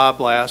excellent job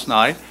last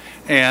night.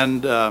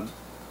 And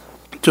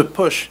to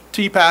push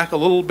TPAC a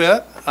little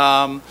bit,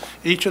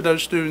 each of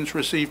those students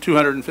received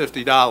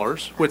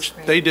 $250, which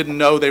they didn't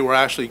know they were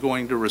actually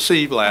going to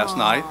receive last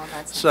night.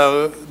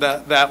 So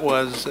that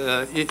was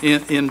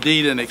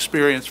indeed an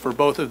experience for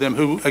both of them,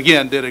 who,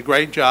 again, did a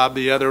great job.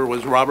 The other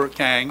was Robert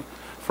Kang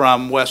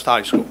from West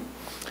High School.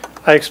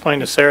 I explained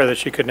to Sarah that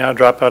she could now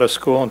drop out of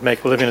school and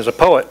make a living as a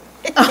poet.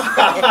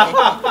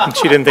 And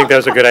she didn't think that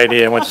was a good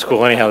idea and went to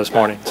school anyhow this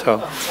morning,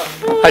 so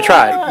I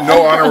tried.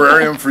 No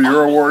honorarium for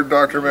your award,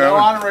 Dr. Mallon? No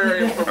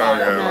honorarium for my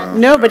award.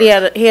 No, but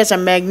he has a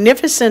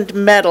magnificent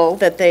medal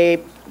that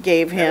they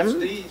gave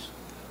him.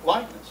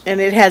 And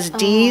it has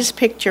Dee's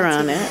picture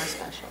on it.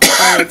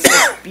 And it's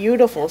a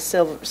beautiful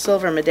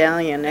silver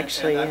medallion,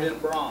 actually.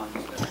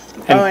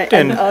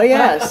 Oh,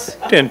 yes.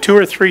 And 2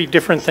 or 3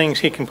 different things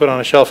he can put on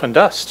a shelf and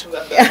dust.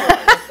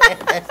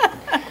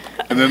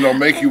 And then they'll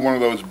make you one of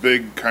those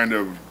big kind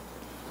of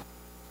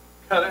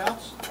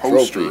cutouts?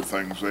 Poster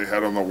things they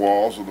had on the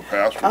walls of the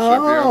past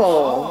recipients.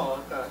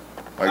 Oh.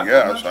 I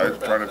guess. I was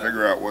trying to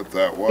figure out what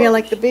that was. Yeah,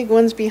 like the big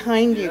ones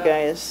behind you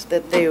guys,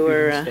 that they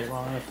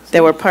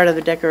were part of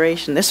the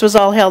decoration. This was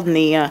all held in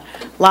the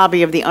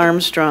lobby of the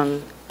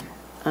Armstrong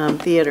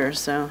Theater,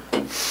 so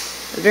a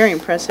very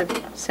impressive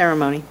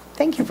ceremony.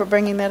 Thank you for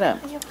bringing that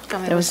up.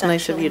 That was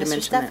nice of you to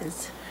mention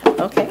that.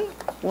 Okay,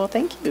 well,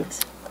 thank you.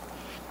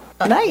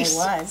 Nice. It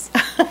was.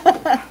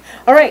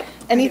 All right,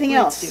 anything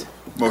else?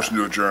 Motion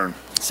to adjourn.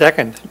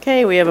 Second.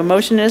 Okay, we have a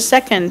motion and a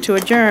second to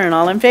adjourn.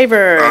 All in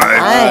favor?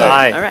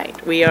 Aye. Aye. All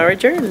right, we are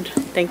adjourned.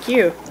 Thank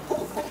you.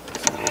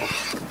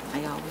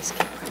 I always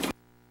get